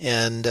more.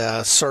 And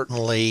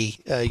certainly,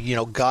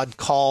 God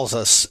calls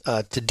us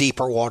to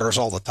deeper waters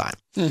all the time.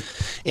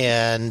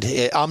 And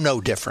I'm no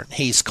different.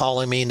 He's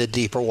calling me into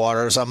deeper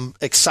waters. I'm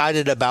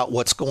excited about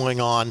what's going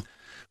on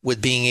with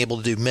being able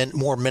to do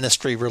more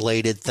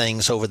ministry-related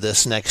things over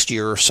this next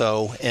year or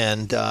so.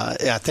 And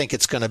I think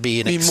it's going to be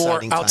an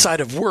exciting more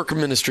outside of work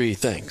ministry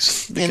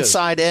things.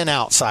 Inside and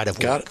outside of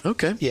work. Got it.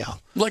 Okay. Yeah.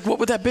 Like what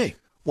would that be?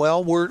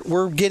 Well,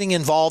 we're getting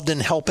involved in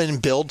helping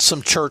build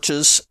some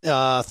churches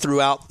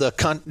throughout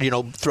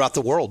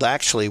the world.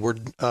 Actually, we're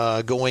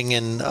going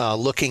and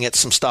looking at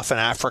some stuff in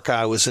Africa.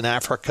 I was in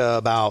Africa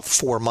about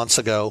 4 months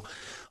ago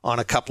on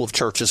a couple of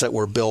churches that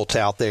were built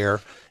out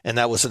there. And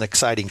that was an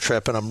exciting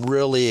trip. And I'm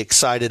really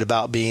excited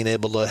about being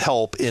able to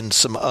help in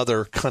some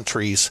other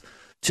countries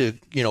to,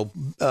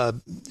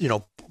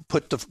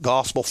 put the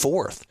gospel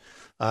forth.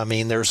 I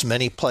mean, there's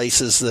many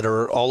places that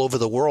are all over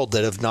the world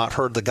that have not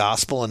heard the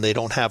gospel and they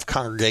don't have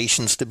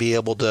congregations to be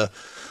able to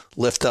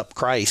lift up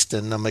Christ.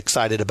 And I'm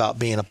excited about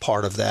being a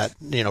part of that,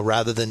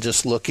 rather than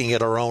just looking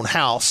at our own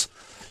house,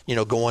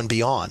 going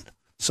beyond.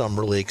 So I'm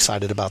really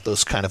excited about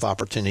those kind of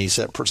opportunities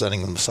that are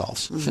presenting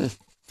themselves.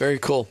 Very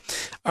cool.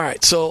 All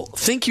right. So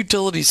Think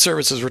Utility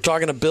Services. We're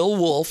talking to Bill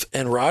Wolf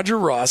and Roger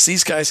Ross.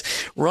 These guys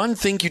run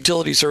Think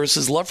Utility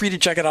Services. Love for you to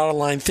check it out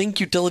online.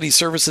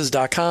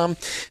 ThinkUtilityServices.com.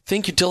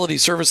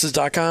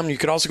 ThinkUtilityServices.com. You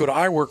can also go to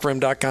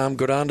iWorkForHim.com,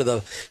 go down to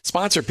the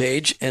sponsor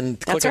page and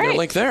click on their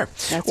link there.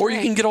 Or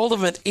you can get hold of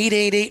them at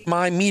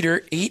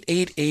 888-MY-METER,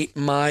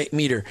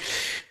 888-MY-METER.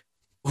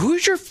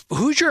 Who's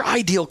your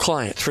ideal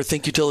client for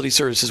Think Utility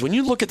Services? When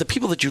you look at the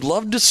people that you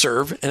love to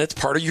serve, and it's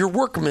part of your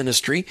work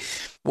ministry,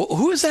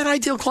 who is that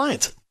ideal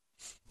client?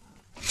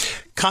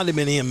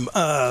 Condominium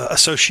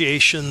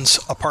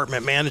associations,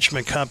 apartment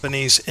management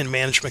companies, and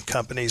management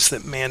companies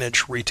that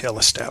manage retail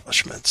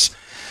establishments.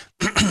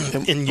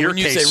 In your case, when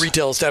you say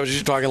retail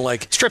establishments, you're talking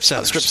like strip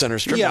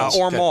centers, malls.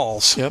 Or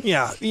malls. Yep.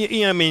 Yeah.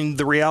 I mean,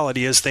 the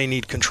reality is they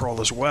need control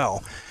as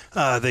well.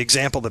 The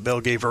example that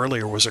Bill gave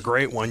earlier was a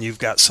great one. You've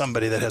got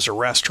somebody that has a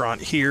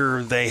restaurant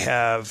here. They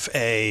have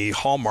a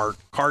Hallmark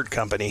card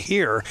company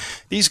here.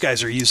 These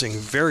guys are using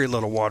very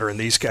little water, and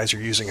these guys are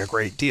using a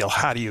great deal.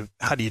 How do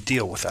you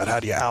deal with that? How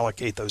do you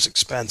allocate those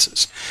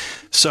expenses?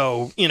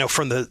 So,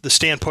 from the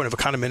standpoint of a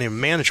condominium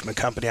management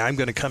company, I'm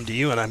going to come to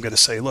you and I'm going to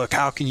say, look,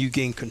 how can you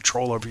gain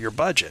control over your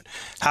budget?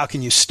 How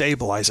can you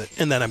stabilize it?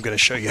 And then I'm going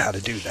to show you how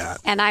to do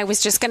that. And I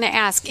was just going to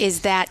ask,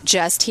 is that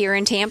just here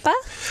in Tampa?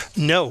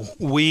 No,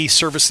 we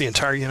service the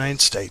entire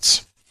United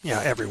States. Yeah,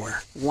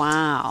 everywhere.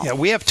 Wow. Yeah,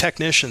 we have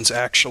technicians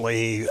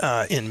actually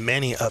in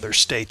many other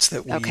states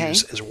that we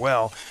use as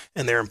well,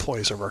 and they're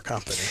employees of our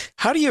company.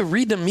 How do you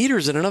read the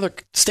meters in another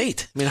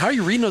state? I mean, how are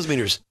you reading those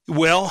meters?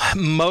 Well,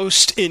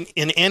 most in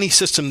any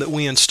system that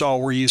we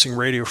install, we're using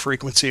radio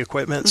frequency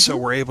equipment, so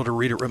we're able to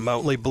read it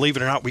remotely. Believe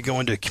it or not, we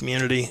go into a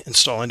community,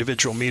 install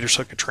individual meters,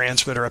 hook a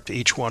transmitter up to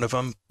each one of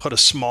them, put a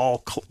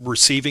small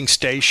receiving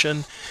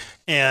station,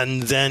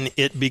 and then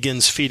it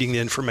begins feeding the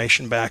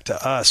information back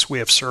to us. We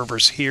have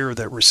servers here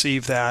that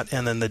receive that,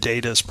 and then the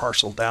data is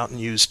parceled out and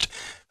used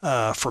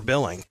for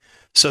billing.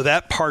 So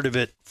that part of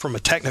it, from a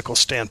technical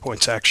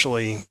standpoint, is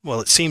actually, well,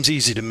 it seems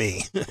easy to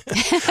me.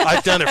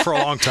 I've done it for a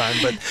long time,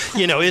 but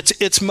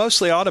it's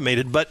mostly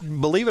automated.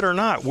 But believe it or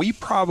not, we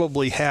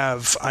probably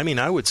have,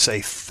 I would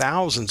say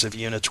thousands of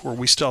units where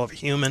we still have a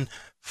human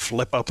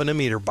flip open a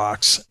meter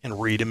box and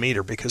read a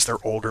meter because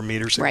they're older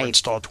meters that were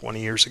installed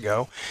 20 years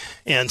ago.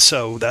 And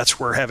so that's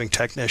where having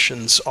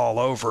technicians all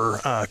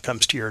over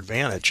comes to your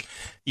advantage.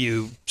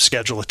 You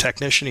schedule a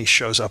technician, he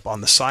shows up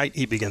on the site,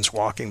 he begins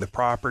walking the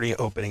property,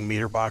 opening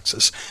meter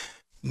boxes,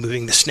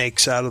 moving the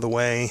snakes out of the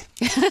way,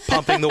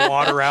 pumping the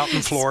water out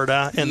in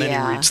Florida, and then he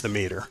reads the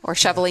meter. Or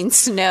shoveling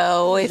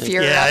snow if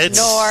you're up north.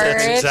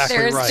 That's exactly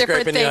There's right.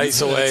 different Scraping the ice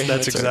away.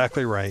 That's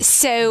exactly right.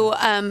 So,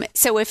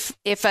 so if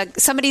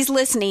somebody's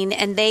listening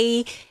and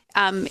they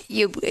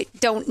you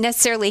don't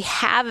necessarily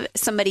have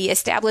somebody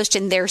established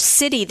in their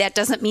city, that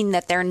doesn't mean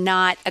that they're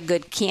not a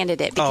good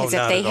candidate. Because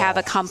if they have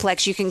a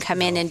complex, you can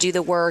come in and do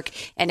the work,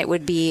 and it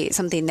would be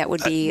something that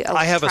would be electronically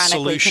I have a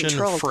solution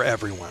controlled. for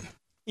everyone.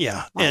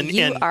 Yeah, Well, and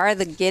you are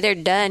the get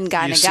it done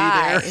kind of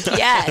guy. There?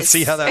 Yes.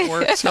 See how that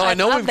works? No, I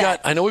know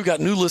we've got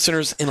new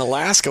listeners in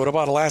Alaska. What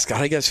about Alaska?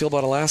 How do you guys feel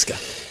about Alaska?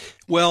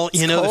 Well,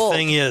 cold. The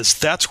thing is,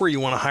 that's where you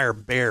want to hire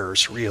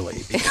bears,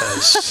 really,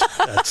 because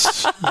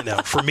that's,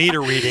 for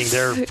meter reading,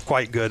 they're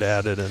quite good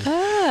at it.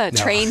 And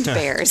trained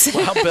bears.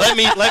 Well, Bill,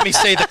 let me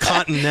say the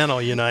continental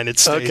United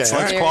States. Okay,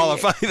 Let's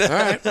qualify that. all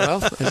right.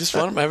 Well, I just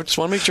want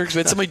to make sure, because we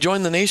had somebody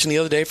join the nation the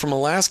other day from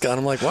Alaska, and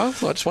I'm like, well,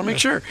 I just want to make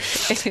sure.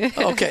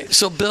 Okay,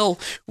 so Bill,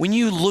 when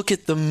you look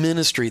at the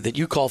ministry that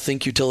you call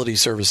Think Utility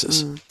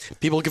Services,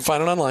 people can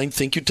find it online,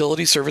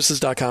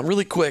 thinkutilityservices.com.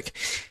 Really quick,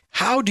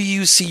 how do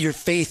you see your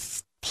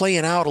faith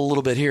playing out a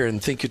little bit here in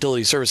Think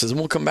Utility Services? And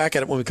we'll come back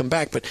at it when we come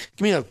back, but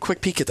give me a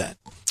quick peek at that.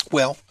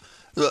 Well,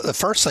 the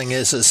first thing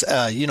is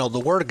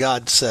the Word of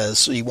God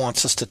says He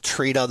wants us to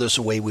treat others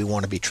the way we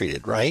want to be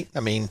treated, right?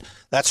 I mean,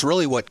 that's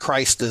really what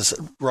Christ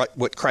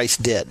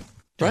did.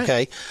 Right.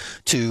 Okay,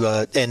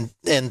 and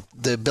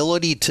the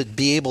ability to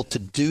be able to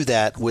do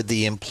that with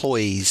the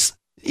employees,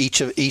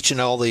 each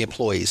and all the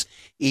employees,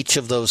 each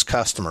of those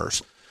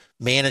customers,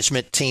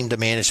 management team to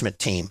management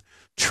team,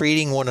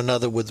 treating one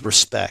another with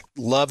respect,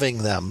 loving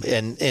them,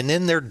 and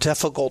in their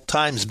difficult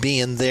times,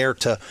 being there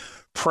to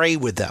pray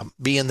with them,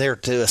 being there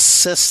to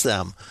assist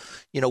them.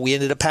 We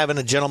ended up having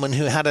a gentleman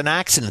who had an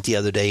accident the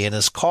other day in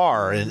his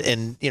car,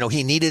 and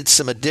he needed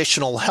some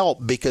additional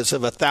help because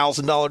of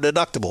 $1,000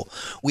 deductible.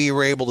 We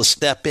were able to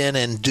step in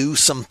and do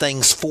some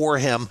things for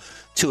him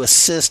to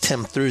assist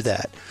him through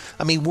that.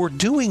 I mean, we're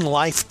doing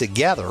life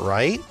together,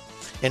 right?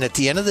 And at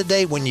the end of the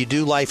day, when you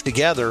do life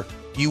together,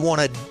 you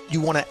want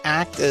to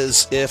act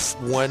as if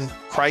when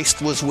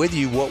Christ was with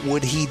you, what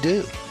would He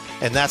do?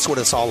 And that's what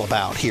it's all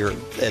about here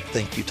at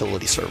Think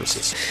Utility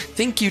Services.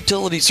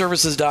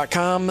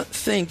 ThinkUtilityServices.com,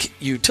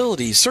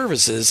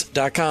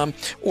 ThinkUtilityServices.com,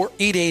 or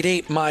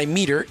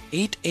 888-MY-METER,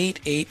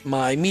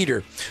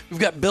 888-MY-METER. We've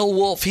got Bill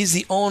Wolf, he's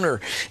the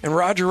owner, and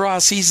Roger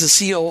Ross, he's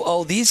the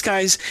COO. These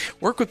guys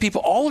work with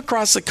people all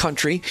across the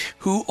country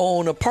who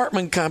own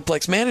apartment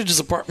complex, manage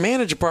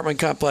apartment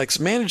complex,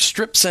 manage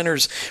strip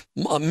centers,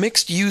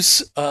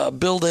 mixed-use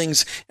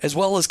buildings, as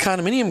well as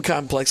condominium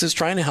complexes,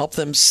 trying to help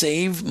them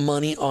save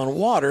money on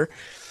water.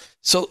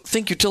 So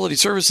Think Utility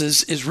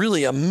Services is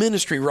really a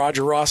ministry,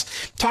 Roger Ross.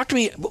 Talk to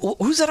me,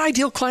 who's that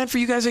ideal client for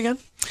you guys again?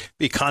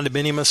 Be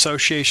condominium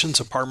associations,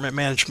 apartment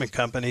management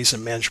companies,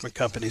 and management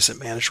companies that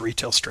manage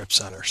retail strip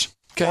centers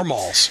or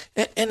malls.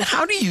 And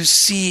how have you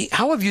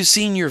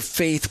seen your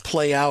faith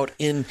play out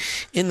in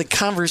the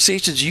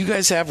conversations you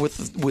guys have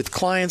with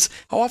clients?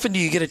 How often do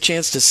you get a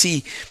chance to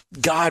see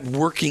God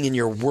working in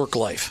your work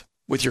life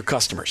with your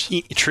customers?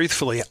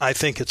 Truthfully, I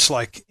think it's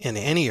like in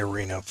any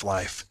arena of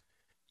life.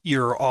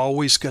 You're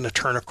always going to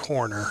turn a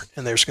corner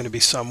and there's going to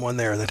be someone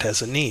there that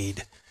has a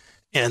need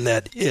and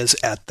that is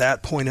at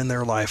that point in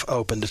their life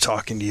open to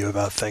talking to you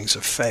about things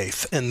of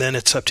faith. And then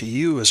it's up to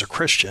you as a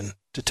Christian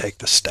to take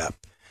the step.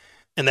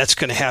 And that's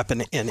going to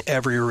happen in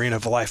every arena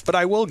of life. But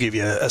I will give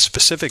you a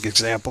specific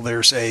example.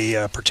 There's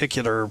a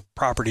particular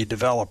property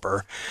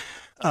developer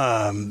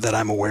that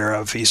I'm aware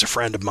of. He's a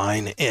friend of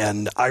mine.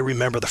 And I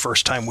remember the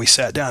first time we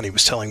sat down, he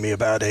was telling me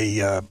about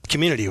a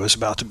community he was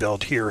about to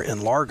build here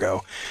in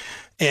Largo.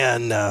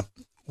 And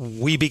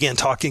we began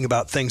talking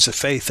about things of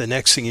faith. The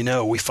next thing you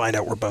know, we find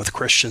out we're both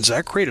Christians.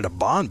 That created a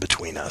bond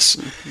between us.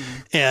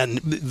 Mm-hmm. And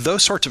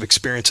those sorts of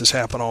experiences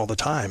happen all the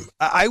time.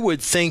 I would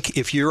think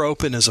if you're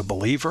open as a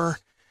believer,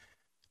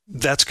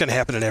 that's going to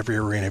happen in every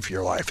arena of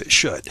your life. It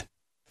should.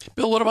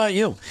 Bill, what about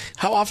you?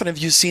 How often have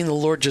you seen the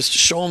Lord just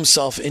show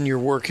himself in your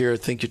work here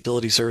at Think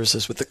Utility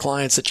Services with the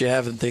clients that you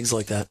have and things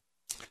like that?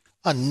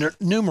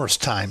 Numerous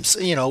times.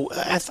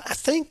 I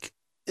think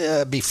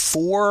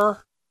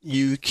before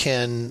you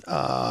can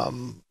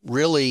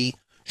really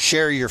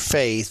share your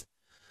faith,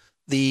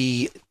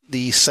 the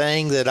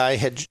saying that I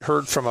had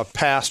heard from a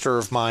pastor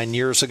of mine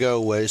years ago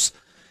was,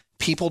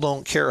 people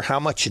don't care how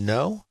much you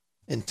know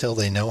until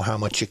they know how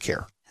much you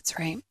care. That's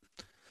right.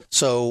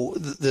 So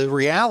the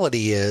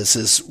reality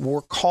is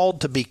we're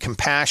called to be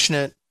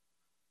compassionate,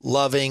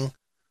 loving,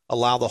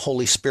 allow the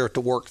Holy Spirit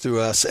to work through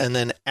us. And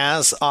then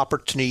as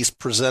opportunities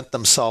present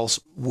themselves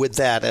with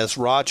that, as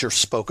Roger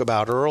spoke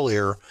about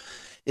earlier,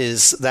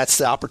 that's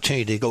the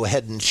opportunity to go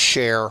ahead and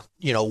share,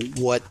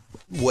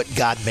 what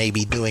God may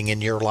be doing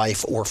in your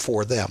life or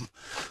for them.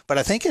 But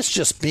I think it's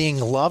just being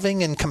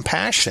loving and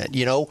compassionate,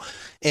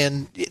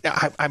 and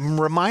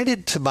I'm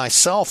reminded to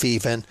myself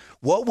even,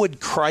 what would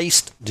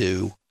Christ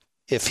do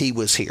if he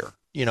was here?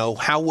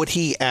 How would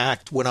he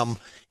act when I'm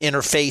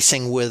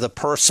interfacing with a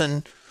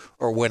person,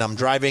 or when I'm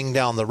driving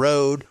down the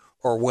road,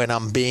 or when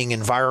I'm being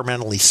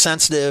environmentally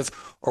sensitive,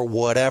 or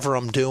whatever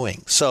I'm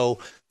doing? So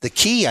the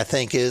key, I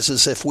think,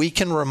 is if we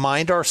can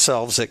remind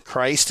ourselves that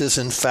Christ is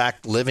in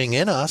fact living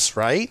in us,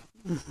 right?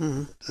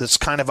 Mm-hmm. It's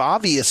kind of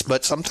obvious,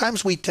 but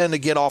sometimes we tend to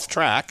get off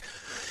track.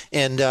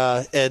 And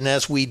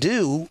as we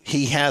do,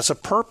 he has a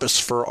purpose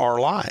for our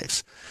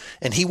lives.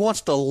 And he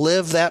wants to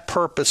live that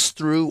purpose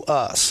through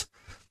us.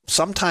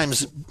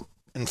 Sometimes,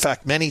 in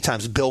fact, many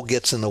times, Bill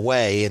gets in the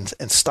way and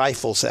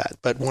stifles that.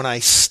 But when I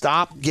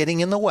stop getting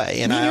in the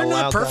way and I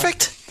allow not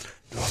perfect.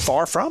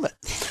 Far from it.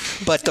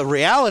 But the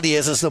reality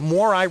is the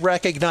more I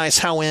recognize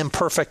how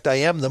imperfect I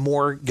am, the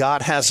more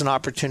God has an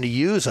opportunity to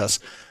use us.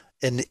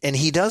 And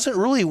he doesn't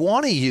really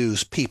want to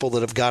use people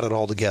that have got it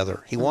all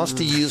together. He wants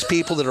to use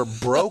people that are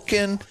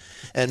broken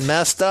and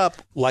messed up,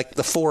 like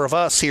the four of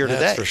us here today.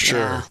 That's for sure.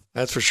 Yeah.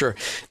 That's for sure.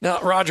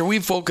 Now, Roger,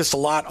 we've focused a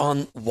lot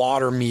on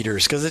water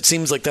meters because it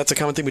seems like that's a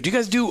common thing. But do you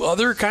guys do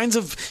other kinds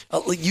of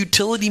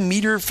utility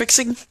meter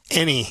fixing?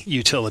 Any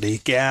utility,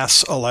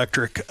 gas,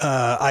 electric.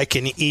 I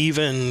can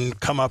even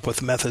come up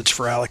with methods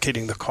for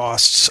allocating the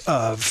costs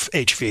of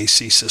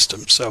HVAC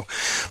systems. So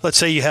let's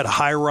say you had a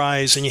high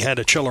rise and you had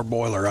a chiller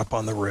boiler up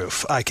on the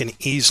roof. I can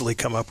easily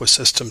come up with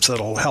systems that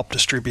will help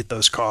distribute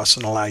those costs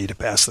and allow you to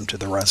pass them to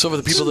the residents. So for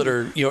the people that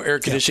are air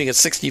conditioning at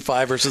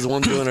 65 versus the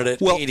one doing it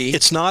at 80.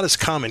 It's not as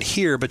common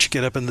here, but you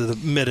get up into the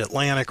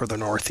mid-Atlantic or the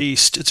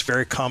Northeast, it's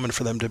very common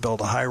for them to build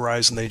a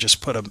high-rise, and they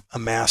just put a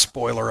mass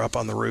boiler up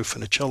on the roof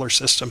and a chiller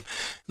system,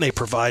 and they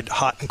provide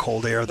hot and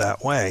cold air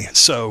that way.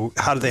 So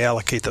how do they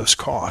allocate those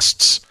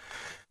costs?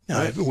 We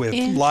have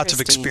lots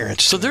of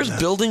experience. So there's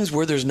buildings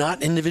where there's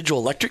not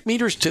individual electric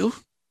meters too?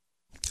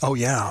 Oh,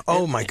 yeah.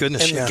 Oh, my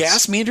goodness, and yes.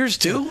 Gas meters,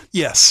 too?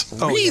 Yes.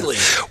 Really?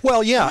 Yeah.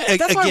 Well, yeah.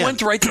 That's why I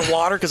went right to the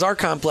water, because our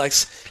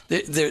complex,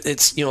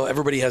 it's,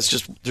 everybody has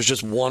there's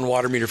just one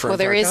water meter for our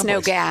complex. Well, there is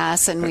no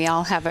gas, and we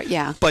all have it,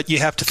 yeah. But you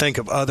have to think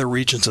of other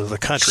regions of the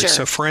country. Sure.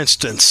 So, for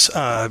instance,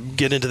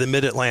 get into the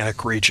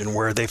Mid-Atlantic region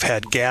where they've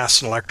had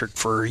gas and electric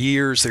for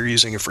years. They're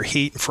using it for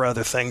heat and for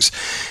other things.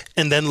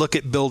 And then look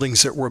at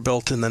buildings that were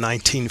built in the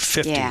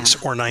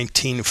 1950s or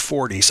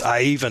 1940s.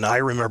 I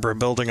remember a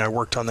building I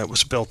worked on that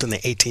was built in the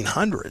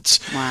 1800s.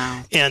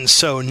 Wow. And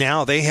so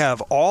now they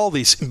have all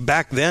these.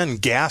 Back then,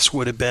 gas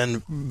would have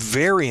been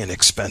very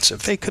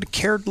inexpensive. They could have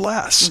cared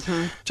less.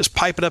 Mm-hmm. Just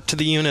pipe it up to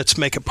the units,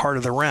 make it part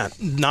of the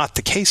rent. Not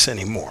the case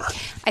anymore.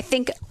 I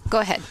think, go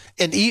ahead.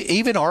 And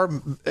even our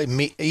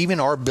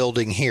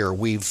building here,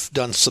 we've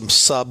done some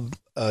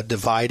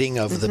subdividing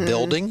of the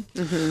building.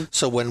 Mm-hmm.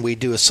 So when we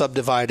do a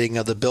subdividing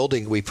of the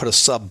building, we put a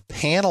sub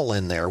panel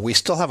in there. We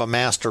still have a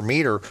master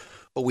meter,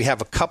 but we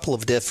have a couple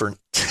of different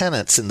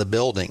tenants in the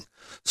building.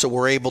 So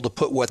we're able to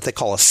put what they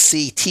call a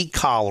CT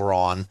collar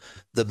on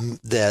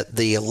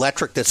the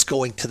electric that's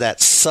going to that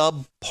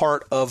sub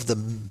part of the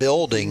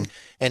building,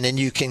 and then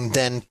you can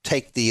then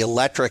take the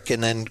electric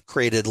and then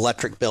create an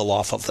electric bill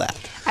off of that.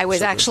 I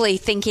was actually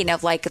thinking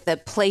of like the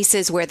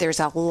places where there's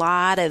a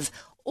lot of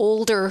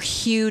older,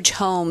 huge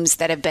homes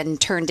that have been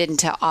turned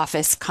into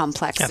office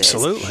complexes.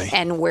 Absolutely.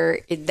 And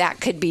where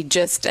that could be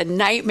just a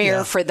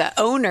nightmare for the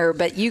owner,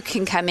 but you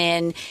can come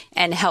in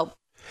and help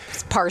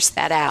parse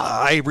that out.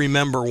 I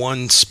remember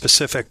one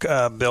specific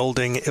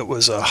building. It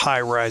was a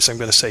high rise, I'm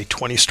going to say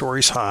 20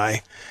 stories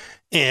high.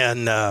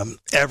 And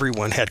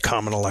everyone had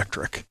common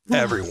electric,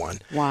 everyone.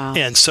 Wow.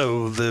 And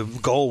so the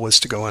goal was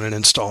to go in and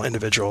install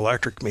individual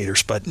electric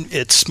meters, but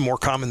it's more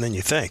common than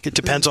you think. It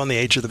depends on the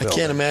age of the building.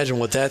 I can't imagine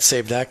what that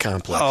saved that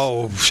complex.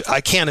 Oh, I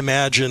can't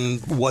imagine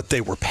what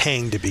they were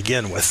paying to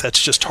begin with.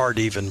 That's just hard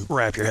to even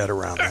wrap your head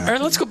around that. All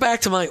right, let's go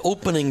back to my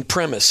opening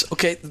premise.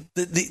 Okay,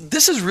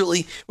 this is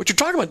really, what you're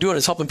talking about doing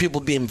is helping people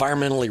be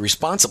environmentally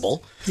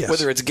responsible, Yes.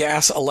 whether it's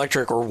gas,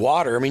 electric, or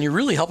water. I mean, you're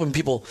really helping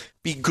people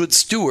be good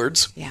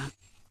stewards. Yeah.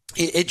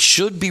 It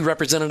should be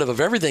representative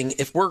of everything.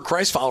 If we're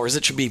Christ followers,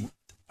 it should be,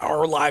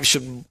 our lives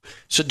should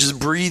just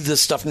breathe this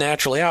stuff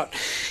naturally out.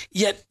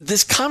 Yet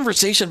this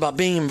conversation about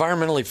being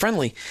environmentally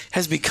friendly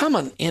has become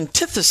an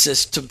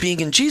antithesis to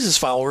being a Jesus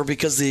follower,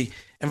 because the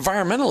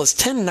environmentalists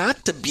tend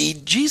not to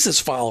be Jesus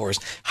followers.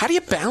 How do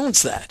you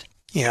balance that?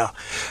 Yeah.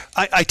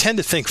 I tend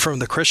to think from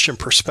the Christian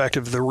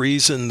perspective, the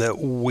reason that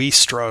we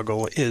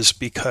struggle is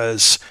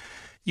because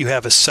you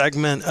have a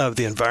segment of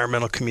the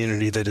environmental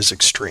community that is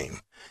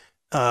extreme.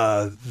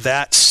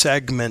 That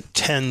segment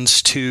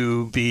tends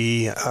to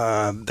be,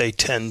 they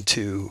tend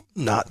to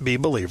not be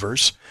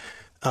believers.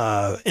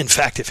 In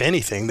fact, if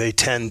anything, they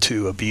tend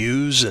to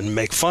abuse and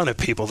make fun of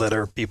people that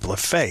are people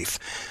of faith.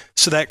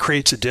 So that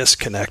creates a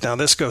disconnect. Now,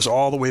 this goes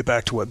all the way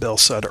back to what Bill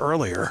said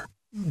earlier,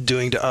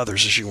 doing to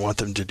others as you want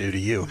them to do to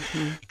you.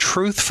 Mm-hmm.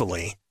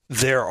 Truthfully,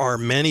 there are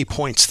many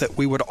points that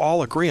we would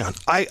all agree on.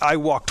 I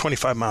walk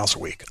 25 miles a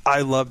week.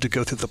 I love to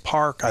go through the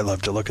park. I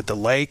love to look at the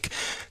lake.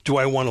 Do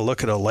I want to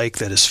look at a lake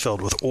that is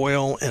filled with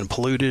oil and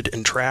polluted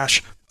and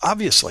trash?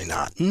 Obviously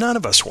not. None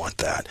of us want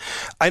that.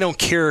 I don't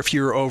care if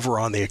you're over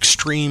on the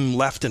extreme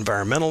left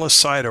environmentalist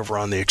side, over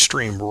on the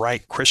extreme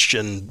right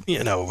Christian,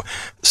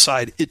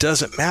 side. It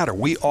doesn't matter.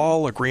 We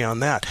all agree on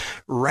that.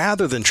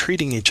 Rather than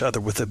treating each other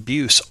with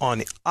abuse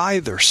on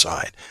either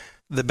side,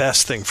 the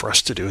best thing for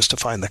us to do is to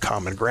find the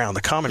common ground.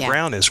 The common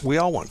ground is we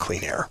all want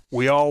clean air.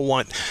 We all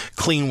want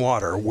clean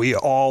water. We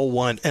all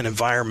want an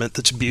environment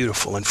that's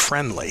beautiful and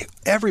friendly.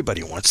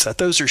 Everybody wants that.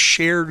 Those are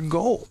shared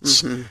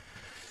goals. Mm-hmm.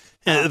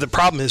 And the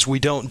problem is we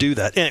don't do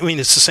that. I mean,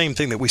 it's the same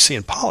thing that we see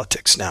in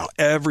politics now.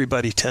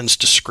 Everybody tends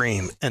to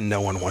scream and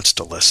no one wants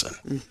to listen.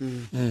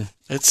 Mm-hmm.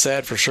 It's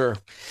sad for sure.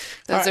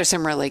 Those are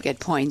some really good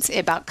points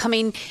about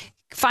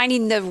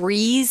finding the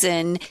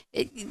reason.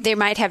 They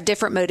might have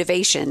different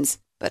motivations,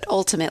 but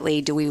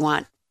ultimately, do we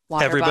want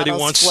water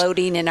bottles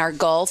floating in our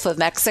Gulf of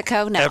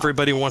Mexico? No.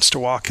 Everybody wants to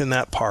walk in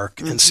that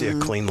park and see a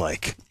clean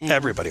lake. Yeah.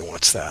 Everybody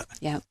wants that.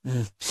 Yeah.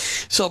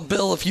 So,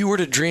 Bill, if you were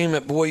to dream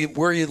at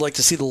where you'd like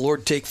to see the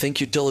Lord take Think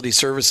Utility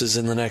Services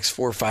in the next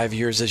 4 or 5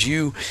 years, as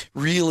you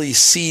really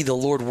see the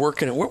Lord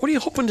working it, what are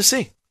you hoping to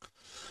see?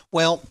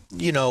 Well,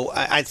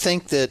 I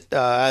think that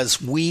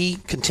as we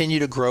continue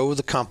to grow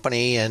the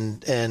company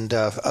and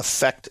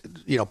affect,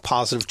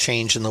 positive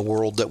change in the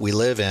world that we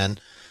live in,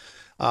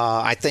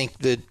 I think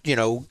that,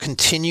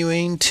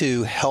 continuing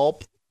to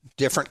help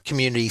different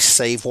communities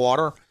save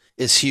water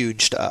is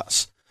huge to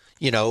us.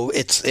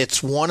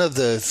 It's one of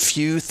the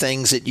few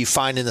things that you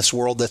find in this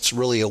world that's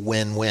really a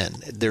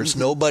win-win. There's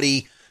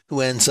nobody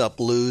who ends up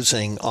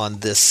losing on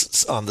the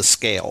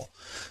scale.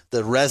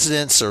 The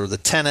residents or the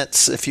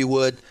tenants, if you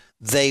would,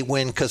 they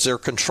win because they're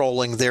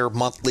controlling their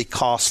monthly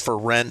costs for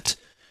rent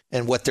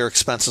and what their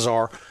expenses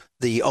are.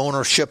 The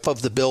ownership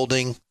of the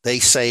building, they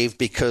save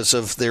because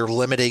of their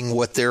limiting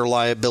what their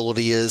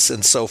liability is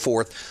and so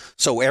forth.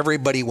 So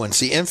everybody wins.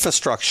 The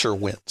infrastructure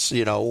wins,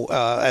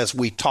 as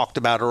we talked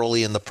about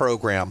early in the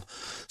program.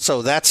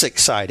 So that's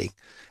exciting.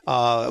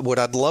 What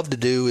I'd love to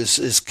do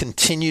is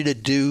continue to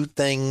do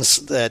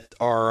things that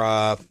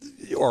are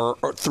or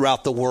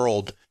throughout the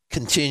world,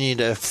 continue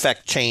to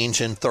affect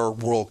change in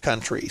third world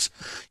countries.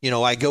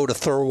 I go to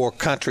third world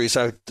countries.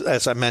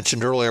 As I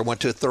mentioned earlier, I went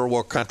to a third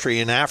world country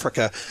in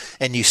Africa,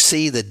 and you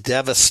see the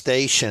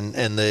devastation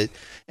and the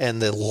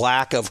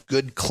lack of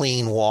good,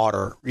 clean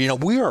water.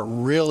 We are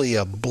really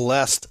a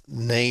blessed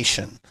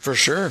nation. For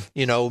sure.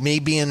 Me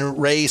being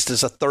raised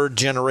as a third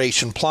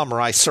generation plumber,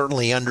 I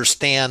certainly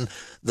understand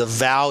the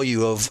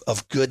value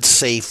of good,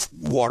 safe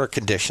water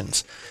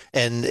conditions.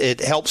 And it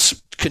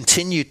helps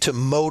continue to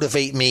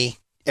motivate me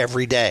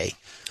every day.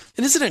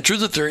 And isn't it true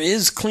that there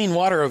is clean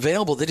water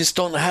available? They just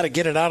don't know how to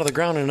get it out of the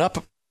ground and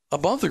up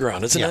above the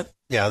ground, isn't it?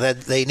 Yeah,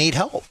 that they need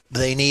help.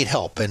 They need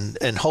help,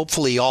 and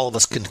hopefully all of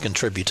us can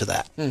contribute to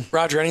that.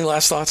 Roger, any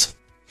last thoughts?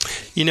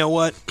 You know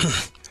what?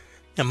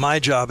 And my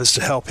job is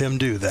to help him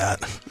do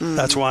that.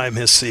 That's why I'm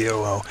his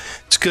COO.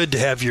 It's good to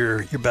have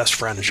your best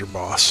friend as your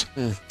boss.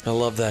 I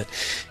love that.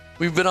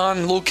 We've been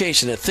on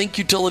location at Think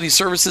Utility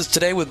Services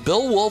today with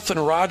Bill Wolf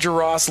and Roger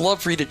Ross.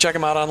 Love for you to check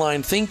them out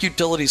online,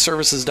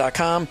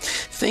 thinkutilityservices.com,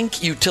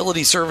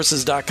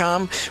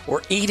 thinkutilityservices.com,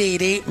 or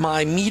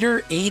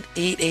 888-MY-METER,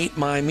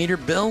 888-MY-METER.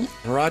 Bill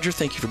and Roger,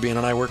 thank you for being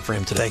on I Work For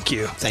Him today. Thank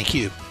you. Thank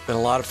you. Been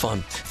a lot of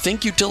fun.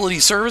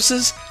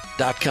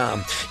 thinkutilityservices.com.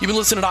 You've been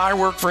listening to I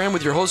Work For Him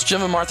with your hosts,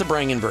 Jim and Martha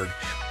Brangenberg.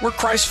 We're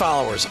Christ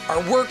followers.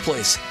 Our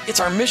workplace, it's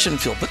our mission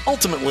field, but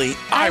ultimately,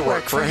 I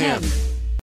work for Him.